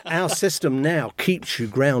that our system now keeps you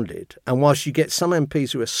grounded. And whilst you get some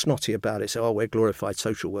MPs who are snotty about it, say, we're glorified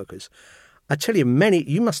social workers. I tell you,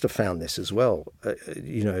 you must have found this as well,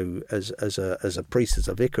 as a priest, as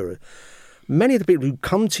a vicar. Many of the people who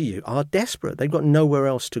come to you are desperate. They've got nowhere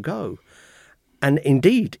else to go. And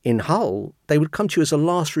indeed, in Hull, they would come to you as a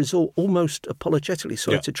last resort, almost apologetically,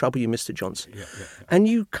 sorry to trouble you, Mr. Johnson. Yeah. And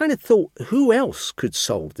you kind of thought, who else could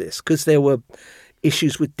solve this? Because there were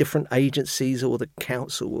issues with different agencies, or the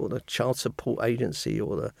council, or the child support agency,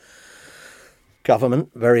 or the government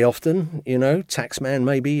very often, taxman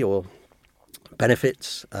maybe, or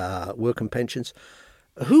benefits, work and pensions.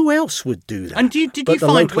 Who else would do that? And did you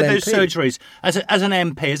find with those surgeries, as an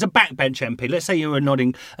MP, as a backbench MP, let's say you were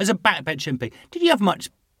nodding, as a backbench MP, did you have much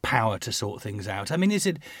power to sort things out? I mean, is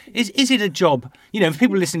it a job? If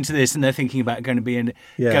people are listening to this and they're thinking about going to be an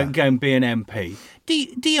MP,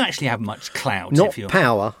 do you actually have much clout? Not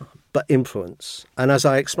power, but influence. And as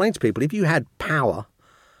I explained to people, if you had power,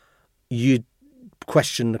 you'd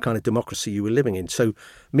question the kind of democracy you were living in. So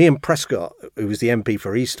me and Prescott, who was the MP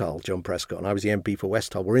for East Hull, John Prescott, and I was the MP for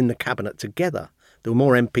West Hull, were in the cabinet together. There were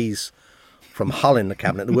more MPs from Hull in the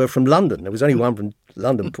cabinet than were from London. There was only one from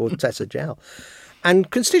London, poor Tessa Jowl.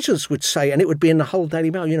 And constituents would say, and it would be in the Hull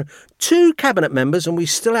Daily Mail, 2 cabinet members and we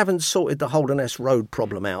still haven't sorted the Holderness Road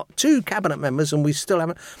problem out. 2 cabinet members and we still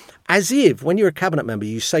haven't. As if, when you're a cabinet member,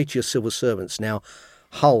 you say to your civil servants, now,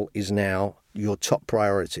 Hull is now your top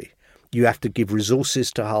priority. You have to give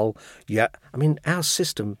resources to Hull. Our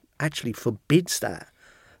system actually forbids that.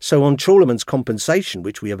 So on Chorleyman's compensation,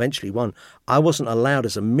 which we eventually won, I wasn't allowed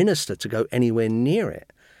as a minister to go anywhere near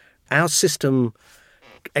it. Our system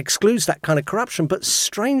excludes that kind of corruption, but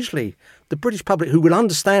strangely, the British public, who will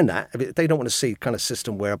understand that, they don't want to see a kind of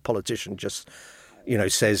system where a politician just,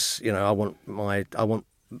 says, I want my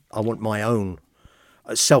own.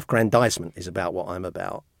 Self-grandisement is about what I'm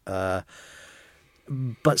about.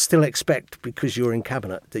 But still expect, because you're in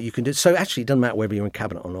cabinet, that you can do. So actually, it doesn't matter whether you're in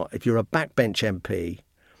cabinet or not. If you're a backbench MP,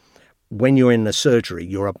 when you're in the surgery,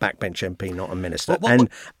 you're a backbench MP, not a minister.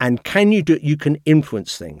 And can you do? You can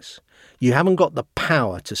influence things. You haven't got the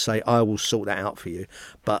power to say, I will sort that out for you.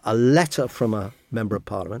 But a letter from a member of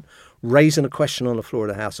Parliament, raising a question on the floor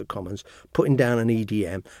of the House of Commons, putting down an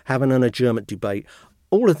EDM, having an adjournment debate,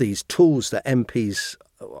 all of these tools that MPs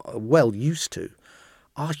are well used to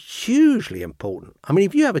are hugely important. I mean,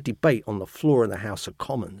 if you have a debate on the floor of the House of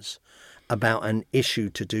Commons about an issue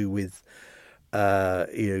to do with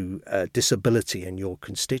disability in your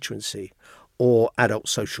constituency, or adult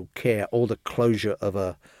social care, or the closure of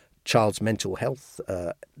a child's mental health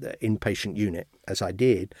inpatient unit, as I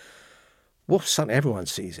did, well, suddenly everyone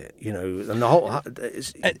sees it, and the whole. And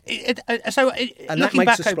that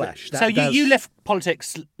makes a splash. You left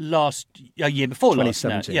politics year before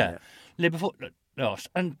 2017, last, year before last,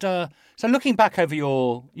 and so looking back over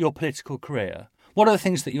your political career, what are the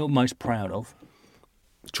things that you're most proud of?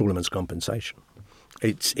 Chorleyman's compensation.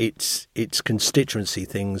 It's constituency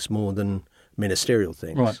things more than ministerial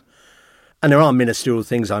things. Right. And there are ministerial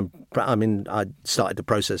things. I started the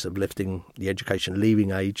process of lifting the education leaving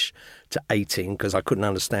age to 18 because I couldn't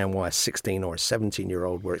understand why a 16 or a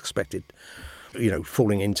 17-year-old were expected,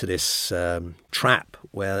 falling into this trap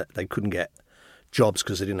where they couldn't get jobs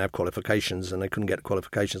because they didn't have qualifications, and they couldn't get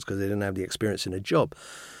qualifications because they didn't have the experience in a job.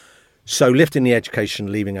 So lifting the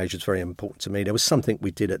education leaving age was very important to me. There was something we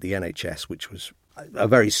did at the NHS, which was a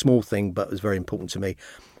very small thing, but was very important to me.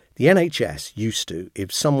 The NHS used to,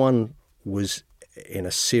 if someone was in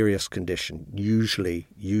a serious condition, usually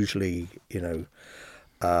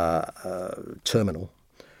terminal,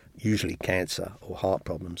 usually cancer or heart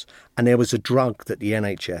problems, and there was a drug that the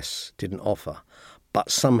NHS didn't offer,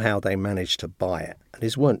 but somehow they managed to buy it. And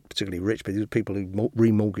these weren't particularly rich, but these were people who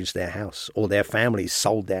remortgaged their house, or their families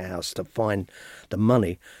sold their house to find the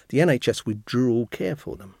money. The NHS withdrew all care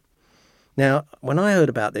for them. Now, when I heard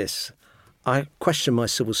about this, I questioned my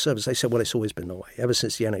civil service. They said, well, it's always been the way, ever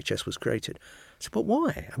since the NHS was created. I said, but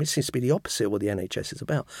why? I mean, it seems to be the opposite of what the NHS is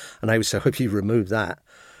about. And they would say, if you remove that,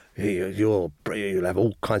 you'll have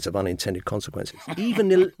all kinds of unintended consequences. Even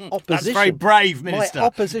the opposition. That's very brave, Minister. My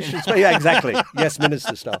opposition. Yeah, exactly. Yes,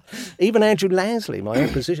 Minister stuff. Even Andrew Lansley,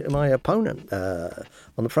 my opponent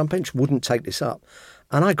on the front bench, wouldn't take this up.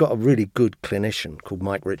 And I got a really good clinician called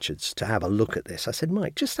Mike Richards to have a look at this. I said,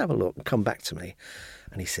 Mike, just have a look and come back to me.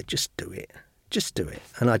 And he said, just do it. Just do it.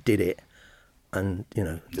 And I did it. And,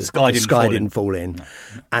 the sky didn't fall in. No.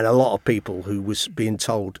 And a lot of people who was being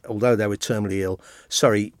told, although they were terminally ill,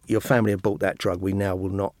 sorry, your family have bought that drug, we now will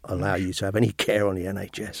not allow you to have any care on the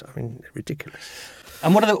NHS. I mean, ridiculous.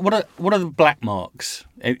 And what are the black marks?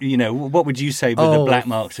 What would you say were the black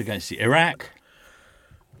marks against you? Iraq?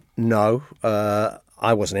 No.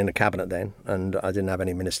 I wasn't in the cabinet then, and I didn't have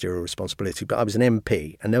any ministerial responsibility, but I was an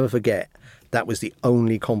MP. And never forget, that was the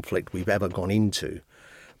only conflict we've ever gone into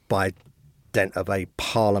by dint of a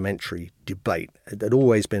parliamentary debate. It had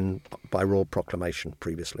always been by royal proclamation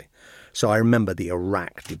previously. So I remember the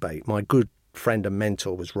Iraq debate. My good friend and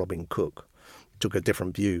mentor was Robin Cook, took a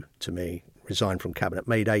different view to me, resigned from cabinet,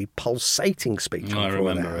 made a pulsating speech. I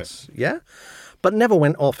remember it. Yeah? But never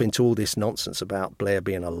went off into all this nonsense about Blair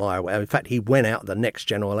being a liar. In fact, he went out the next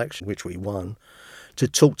general election, which we won, to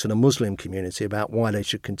talk to the Muslim community about why they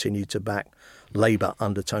should continue to back Labour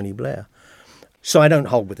under Tony Blair. So I don't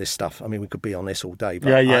hold with this stuff. I mean, we could be on this all day.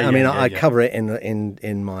 But I cover it in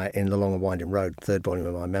The Long and Winding Road, third volume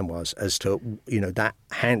of my memoirs, as to that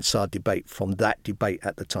Hansard debate from that debate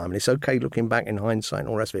at the time. And it's okay looking back in hindsight and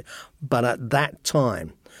all the rest of it. But at that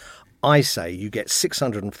time, I say you get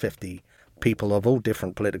 650 people of all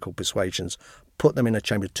different political persuasions, put them in a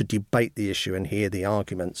chamber to debate the issue and hear the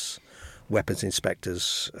arguments. Weapons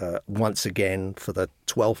inspectors, once again, for the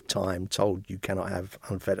 12th time, told you cannot have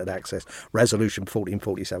unfettered access. Resolution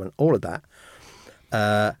 1447, all of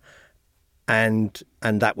that. And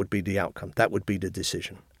that would be the outcome. That would be the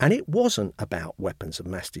decision. And it wasn't about weapons of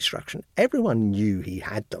mass destruction. Everyone knew he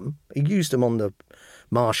had them. He used them on the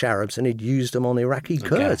Marsh Arabs and he'd used them on Iraqi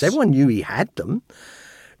Kurds. Everyone knew he had them.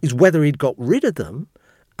 Is whether he'd got rid of them.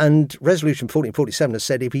 And Resolution 1447 has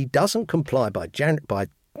said if he doesn't comply by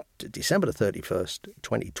December the 31st,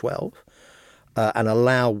 2012, and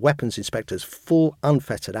allow weapons inspectors full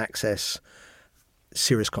unfettered access,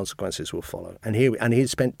 serious consequences will follow. And he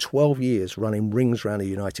spent 12 years running rings around the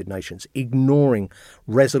United Nations, ignoring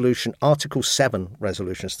Article 7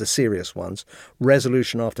 resolutions, the serious ones,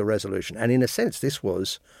 resolution after resolution. And in a sense, this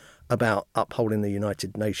was about upholding the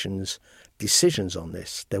United Nations decisions on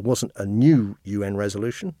this. There wasn't a new UN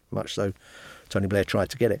resolution, much though Tony Blair tried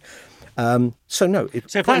to get it. So no,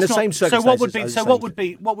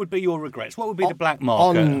 what would be your regrets? What would be the black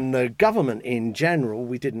mark? On the government in general,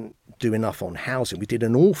 we didn't do enough on housing. We did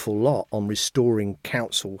an awful lot on restoring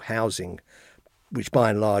council housing, which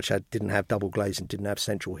by and large didn't have double glazing, didn't have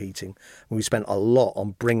central heating. And we spent a lot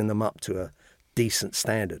on bringing them up to a decent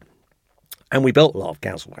standard. And we built a lot of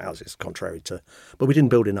council houses, but we didn't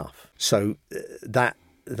build enough. So that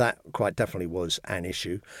quite definitely was an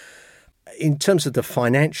issue. In terms of the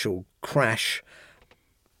financial crash,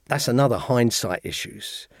 that's another hindsight issue.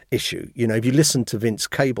 You know, if you listen to Vince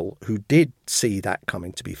Cable, who did see that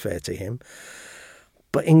coming, to be fair to him,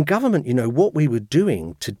 but in government, you know, what we were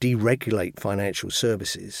doing to deregulate financial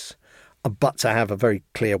services, but to have a very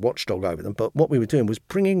clear watchdog over them, but what we were doing was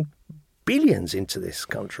bringing billions into this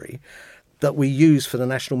country that we use for the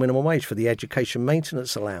national minimum wage, for the education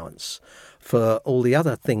maintenance allowance, for all the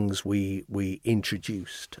other things we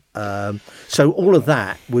introduced. So all of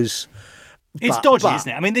that was... It's dodgy,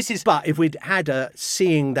 isn't it? I mean, this is... But if we'd had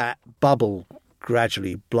seeing that bubble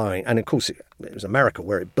gradually blowing, and of course it was America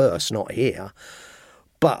where it burst, not here,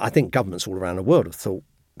 but I think governments all around the world have thought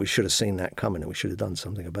we should have seen that coming and we should have done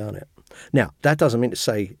something about it. Now, that doesn't mean to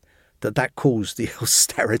say that caused the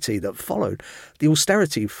austerity that followed. The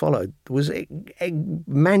austerity was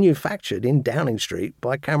manufactured in Downing Street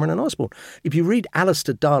by Cameron and Osborne. If you read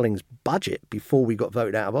Alistair Darling's budget before we got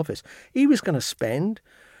voted out of office, he was going to spend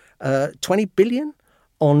 20 billion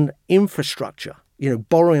on infrastructure, you know,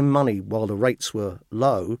 borrowing money while the rates were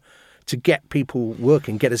low to get people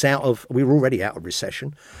working, get us we were already out of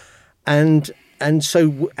recession. And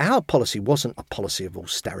so our policy wasn't a policy of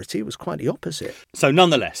austerity. It was quite the opposite. So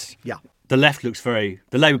nonetheless, yeah, the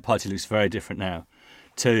Labour Party looks very different now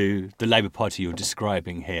to the Labour Party you're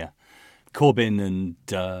describing here. Corbyn and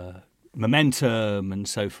Momentum and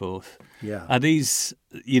so forth. Yeah. Are these,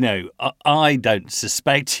 you know, I don't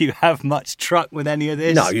suspect you have much truck with any of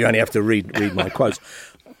this. No, you only have to read my quotes.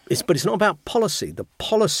 But it's not about policy. The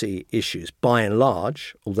policy issues, by and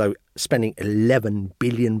large, although spending £11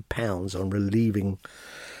 billion on relieving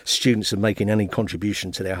students of making any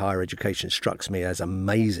contribution to their higher education strikes me as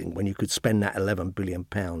amazing, when you could spend that £11 billion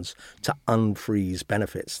to unfreeze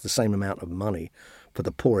benefits, the same amount of money for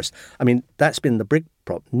the poorest. I mean, that's been the big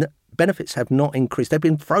problem. Benefits have not increased. They've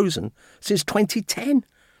been frozen since 2010.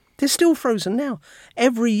 They're still frozen now.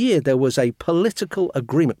 Every year there was a political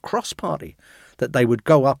agreement, cross-party, that they would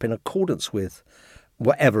go up in accordance with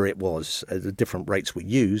whatever it was, the different rates were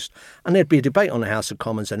used, and there'd be a debate on the House of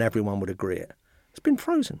Commons and everyone would agree it. It's been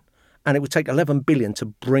frozen. And it would take 11 billion to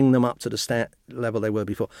bring them up to the level they were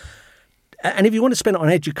before. And if you want to spend it on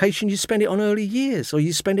education, you spend it on early years, or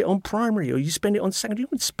you spend it on primary, or you spend it on secondary. You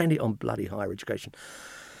wouldn't spend it on bloody higher education.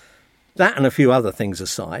 That and a few other things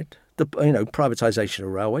aside, privatisation of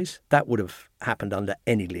railways, that would have happened under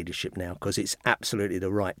any leadership now, because it's absolutely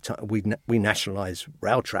the right time. We nationalised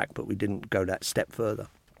Railtrack, but we didn't go that step further.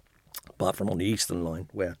 Apart from on the Eastern Line,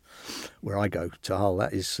 where I go to Hull,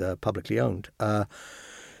 that is publicly owned.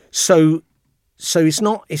 So it's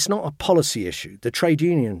not a policy issue. The trade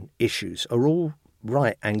union issues are all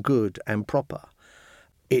right and good and proper.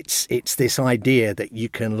 It's this idea that you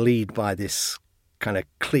can lead by this kind of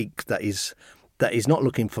clique that is not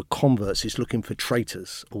looking for converts, it's looking for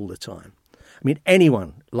traitors all the time. I mean,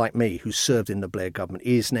 anyone like me who served in the Blair government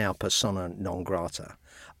is now persona non grata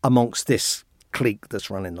amongst this clique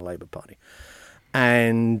that's running the Labour Party.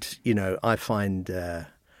 And, I find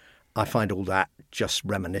all that just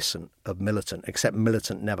reminiscent of Militant, except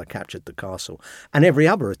Militant never captured the castle. And every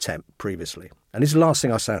other attempt previously. And this is the last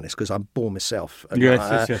thing I say on this, because I'm bored myself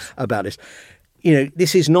about this.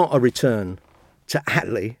 This is not a return to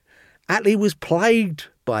Attlee. Attlee was plagued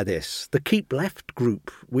by this. The Keep Left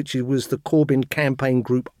group, which was the Corbyn campaign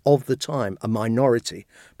group of the time, a minority,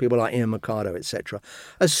 people like Ian Mercado, etc.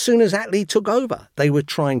 As soon as Attlee took over, they were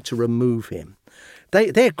trying to remove him.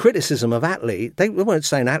 Their criticism of Attlee, they weren't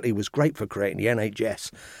saying Attlee was great for creating the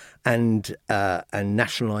NHS and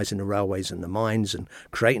nationalising the railways and the mines and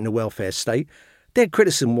creating the welfare state. Their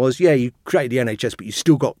criticism was, you created the NHS, but you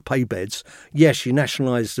still got pay beds. Yes, you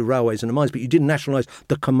nationalised the railways and the mines, but you didn't nationalise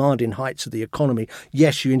the commanding heights of the economy.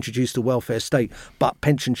 Yes, you introduced the welfare state, but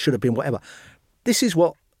pensions should have been whatever. This is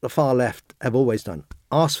what the far left have always done.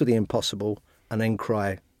 Ask for the impossible and then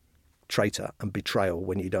cry traitor and betrayal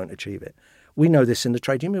when you don't achieve it. We know this in the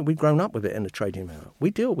trade union. We've grown up with it in the trade union.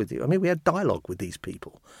 We deal with it. I mean, we had dialogue with these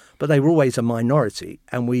people, but they were always a minority,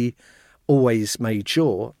 and we always made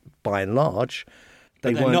sure, by and large,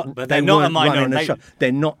 they're not a minority.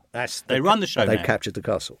 They're not. They run the show. They've captured the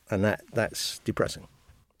castle, and that's depressing.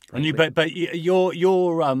 And your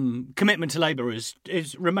commitment to Labour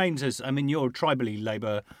remains as, I mean, you're tribally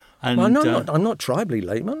Labour. And, I'm not tribally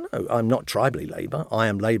Labour. No, I'm not tribally Labour. I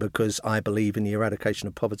am Labour because I believe in the eradication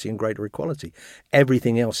of poverty and greater equality.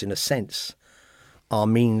 Everything else, in a sense, are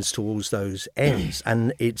means towards those ends,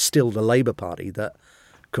 and it's still the Labour Party that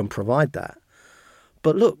can provide that.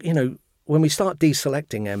 But look, when we start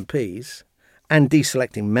deselecting MPs and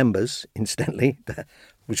deselecting members, incidentally,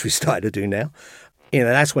 which we started to do now,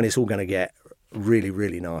 that's when it's all going to get really,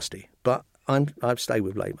 really nasty. But I've stayed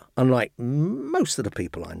with Labour. Unlike most of the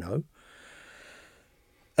people I know,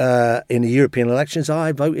 in the European elections,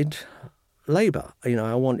 I voted Labour.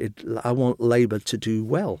 I want Labour to do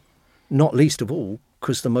well, not least of all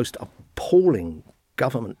because the most appalling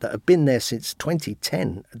government that have been there since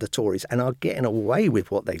 2010, the Tories, and are getting away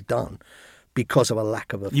with what they've done because of a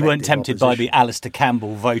lack of effective You weren't tempted opposition. by the Alistair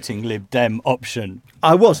Campbell voting Lib Dem option?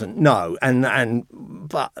 I wasn't, no.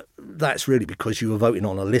 But that's really because you were voting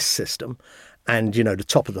on a list system. And, the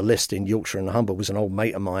top of the list in Yorkshire and Humber was an old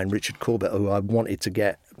mate of mine, Richard Corbett, who I wanted to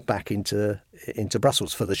get back into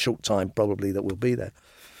Brussels for the short time probably that we'll be there.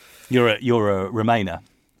 You're a Remainer.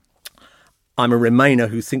 I'm a Remainer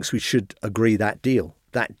who thinks we should agree that deal.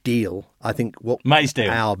 That deal, I think... May's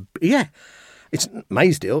deal. It's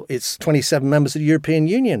May's deal. It's 27 members of the European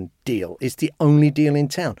Union deal. It's the only deal in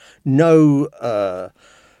town. No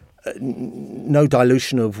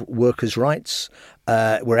dilution of workers' rights.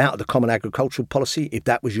 We're out of the common agricultural policy, if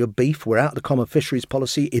that was your beef. We're out of the common fisheries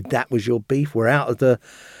policy, if that was your beef. We're out of the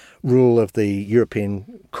rule of the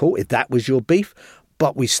European Court, if that was your beef.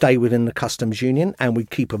 But we stay within the customs union and we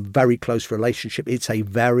keep a very close relationship. It's a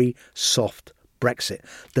very soft Brexit.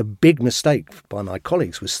 The big mistake by my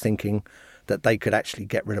colleagues was thinking that they could actually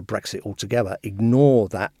get rid of Brexit altogether, ignore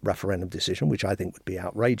that referendum decision, which I think would be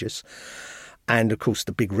outrageous. And, of course,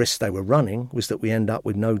 the big risk they were running was that we end up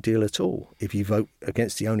with no deal at all if you vote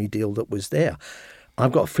against the only deal that was there.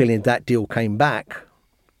 I've got a feeling if that deal came back,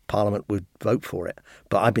 Parliament would vote for it.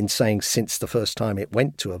 But I've been saying since the first time it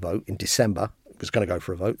went to a vote in December, it was going to go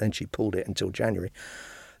for a vote, then she pulled it until January,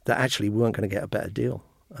 that actually we weren't going to get a better deal.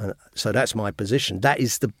 So that's my position. That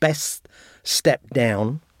is the best step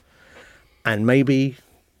down, and maybe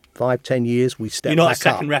 5-10 years we step back up. You're not a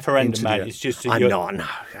second referendum, man. It's just... I'm not, no.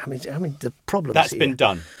 I mean, the problem That's been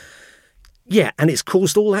done. Yeah, and it's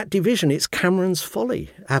caused all that division. It's Cameron's folly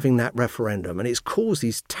having that referendum, and it's caused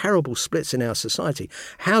these terrible splits in our society.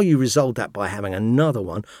 How you resolve that by having another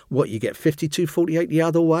one, you get 52-48 the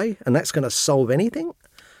other way, and that's going to solve anything?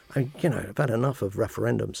 I've had enough of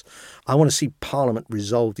referendums. I want to see Parliament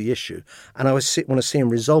resolve the issue, and I want to see them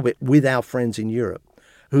resolve it with our friends in Europe,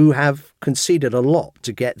 who have conceded a lot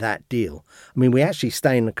to get that deal. I mean, we actually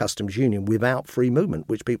stay in the customs union without free movement,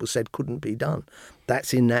 which people said couldn't be done.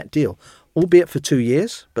 That's in that deal, albeit for 2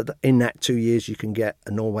 years. But in that 2 years, you can get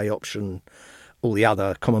a Norway option, all the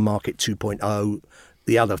other Common Market 2.0,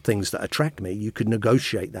 the other things that attract me. You could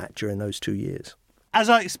negotiate that during those 2 years. As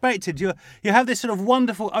I expected, you have this sort of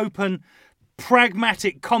wonderful, open,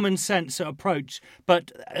 pragmatic, common sense approach,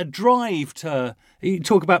 but a drive to... You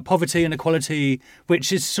talk about poverty and equality,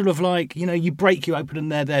 which is sort of like, you break you open and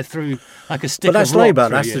they're there through like a stick of rock. But that's Labour.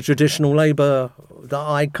 That's you. The traditional Labour that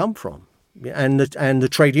I come from. And the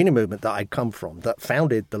trade union movement that I come from, that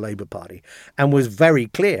founded the Labour Party and was very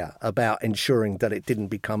clear about ensuring that it didn't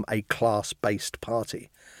become a class-based party.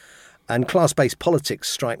 And class-based politics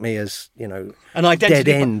strike me as, an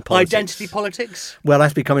dead-end politics. Identity politics? Well,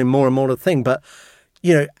 that's becoming more and more the thing. But,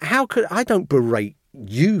 how could... I don't berate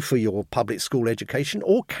you for your public school education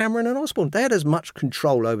or Cameron and Osborne. They had as much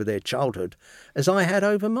control over their childhood as I had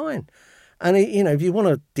over mine. And, if you want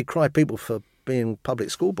to decry people for being public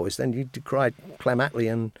schoolboys, then you decry Clem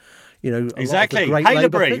Attlee and... exactly. Great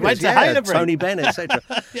Haileybury. Went to Haileybury. Tony Benn, etc.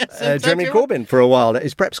 Yes, Jeremy Corbyn for a while at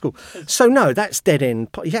his prep school. So no, that's dead end.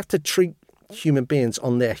 You have to treat human beings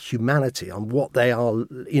on their humanity, on what they are.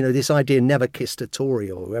 This idea never kissed a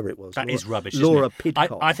Tory or whoever it was. That is rubbish. Laura isn't it?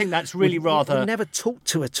 Pidcock. I think that's really rather. We never talked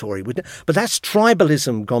to a Tory, but that's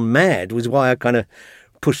tribalism gone mad. Was why I kind of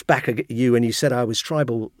pushed back at you when you said I was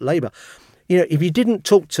tribal Labour. If you didn't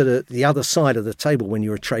talk to the other side of the table when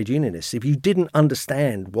you're a trade unionist, if you didn't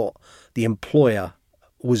understand what the employer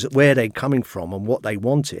was, where they're coming from and what they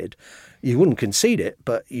wanted, you wouldn't concede it,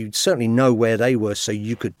 but you'd certainly know where they were so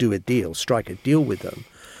you could do a deal, strike a deal with them.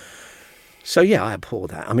 So, yeah, I abhor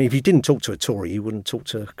that. I mean, if you didn't talk to a Tory, you wouldn't talk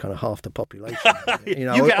to kind of half the population. Or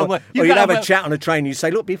you'd have a chat on a train and you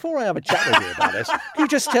say, look, before I have a chat with you about this, can you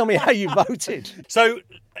just tell me how you voted? So,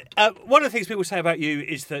 one of the things people say about you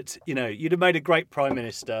is that, you'd have made a great Prime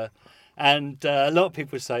Minister. And a lot of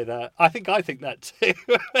people say that. I think that too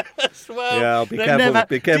as well. Yeah, be careful.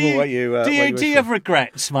 Be careful what you. Do you have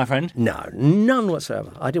regrets, my friend? No, none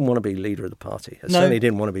whatsoever. I didn't want to be leader of the party. I certainly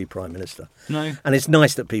didn't want to be Prime Minister. No. And it's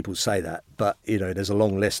nice that people say that, but there's a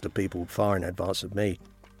long list of people far in advance of me.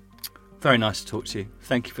 Very nice to talk to you.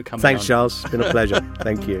 Thank you for coming. Thanks, Charles. It's been a pleasure.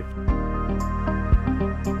 Thank you.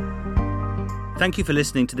 Thank you for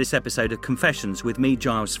listening to this episode of Confessions with me,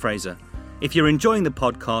 Giles Fraser. If you're enjoying the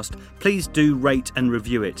podcast, please do rate and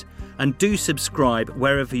review it, and do subscribe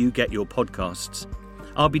wherever you get your podcasts.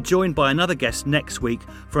 I'll be joined by another guest next week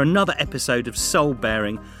for another episode of Soul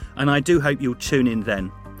Bearing, and I do hope you'll tune in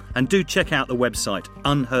then. And do check out the website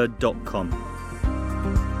unheard.com.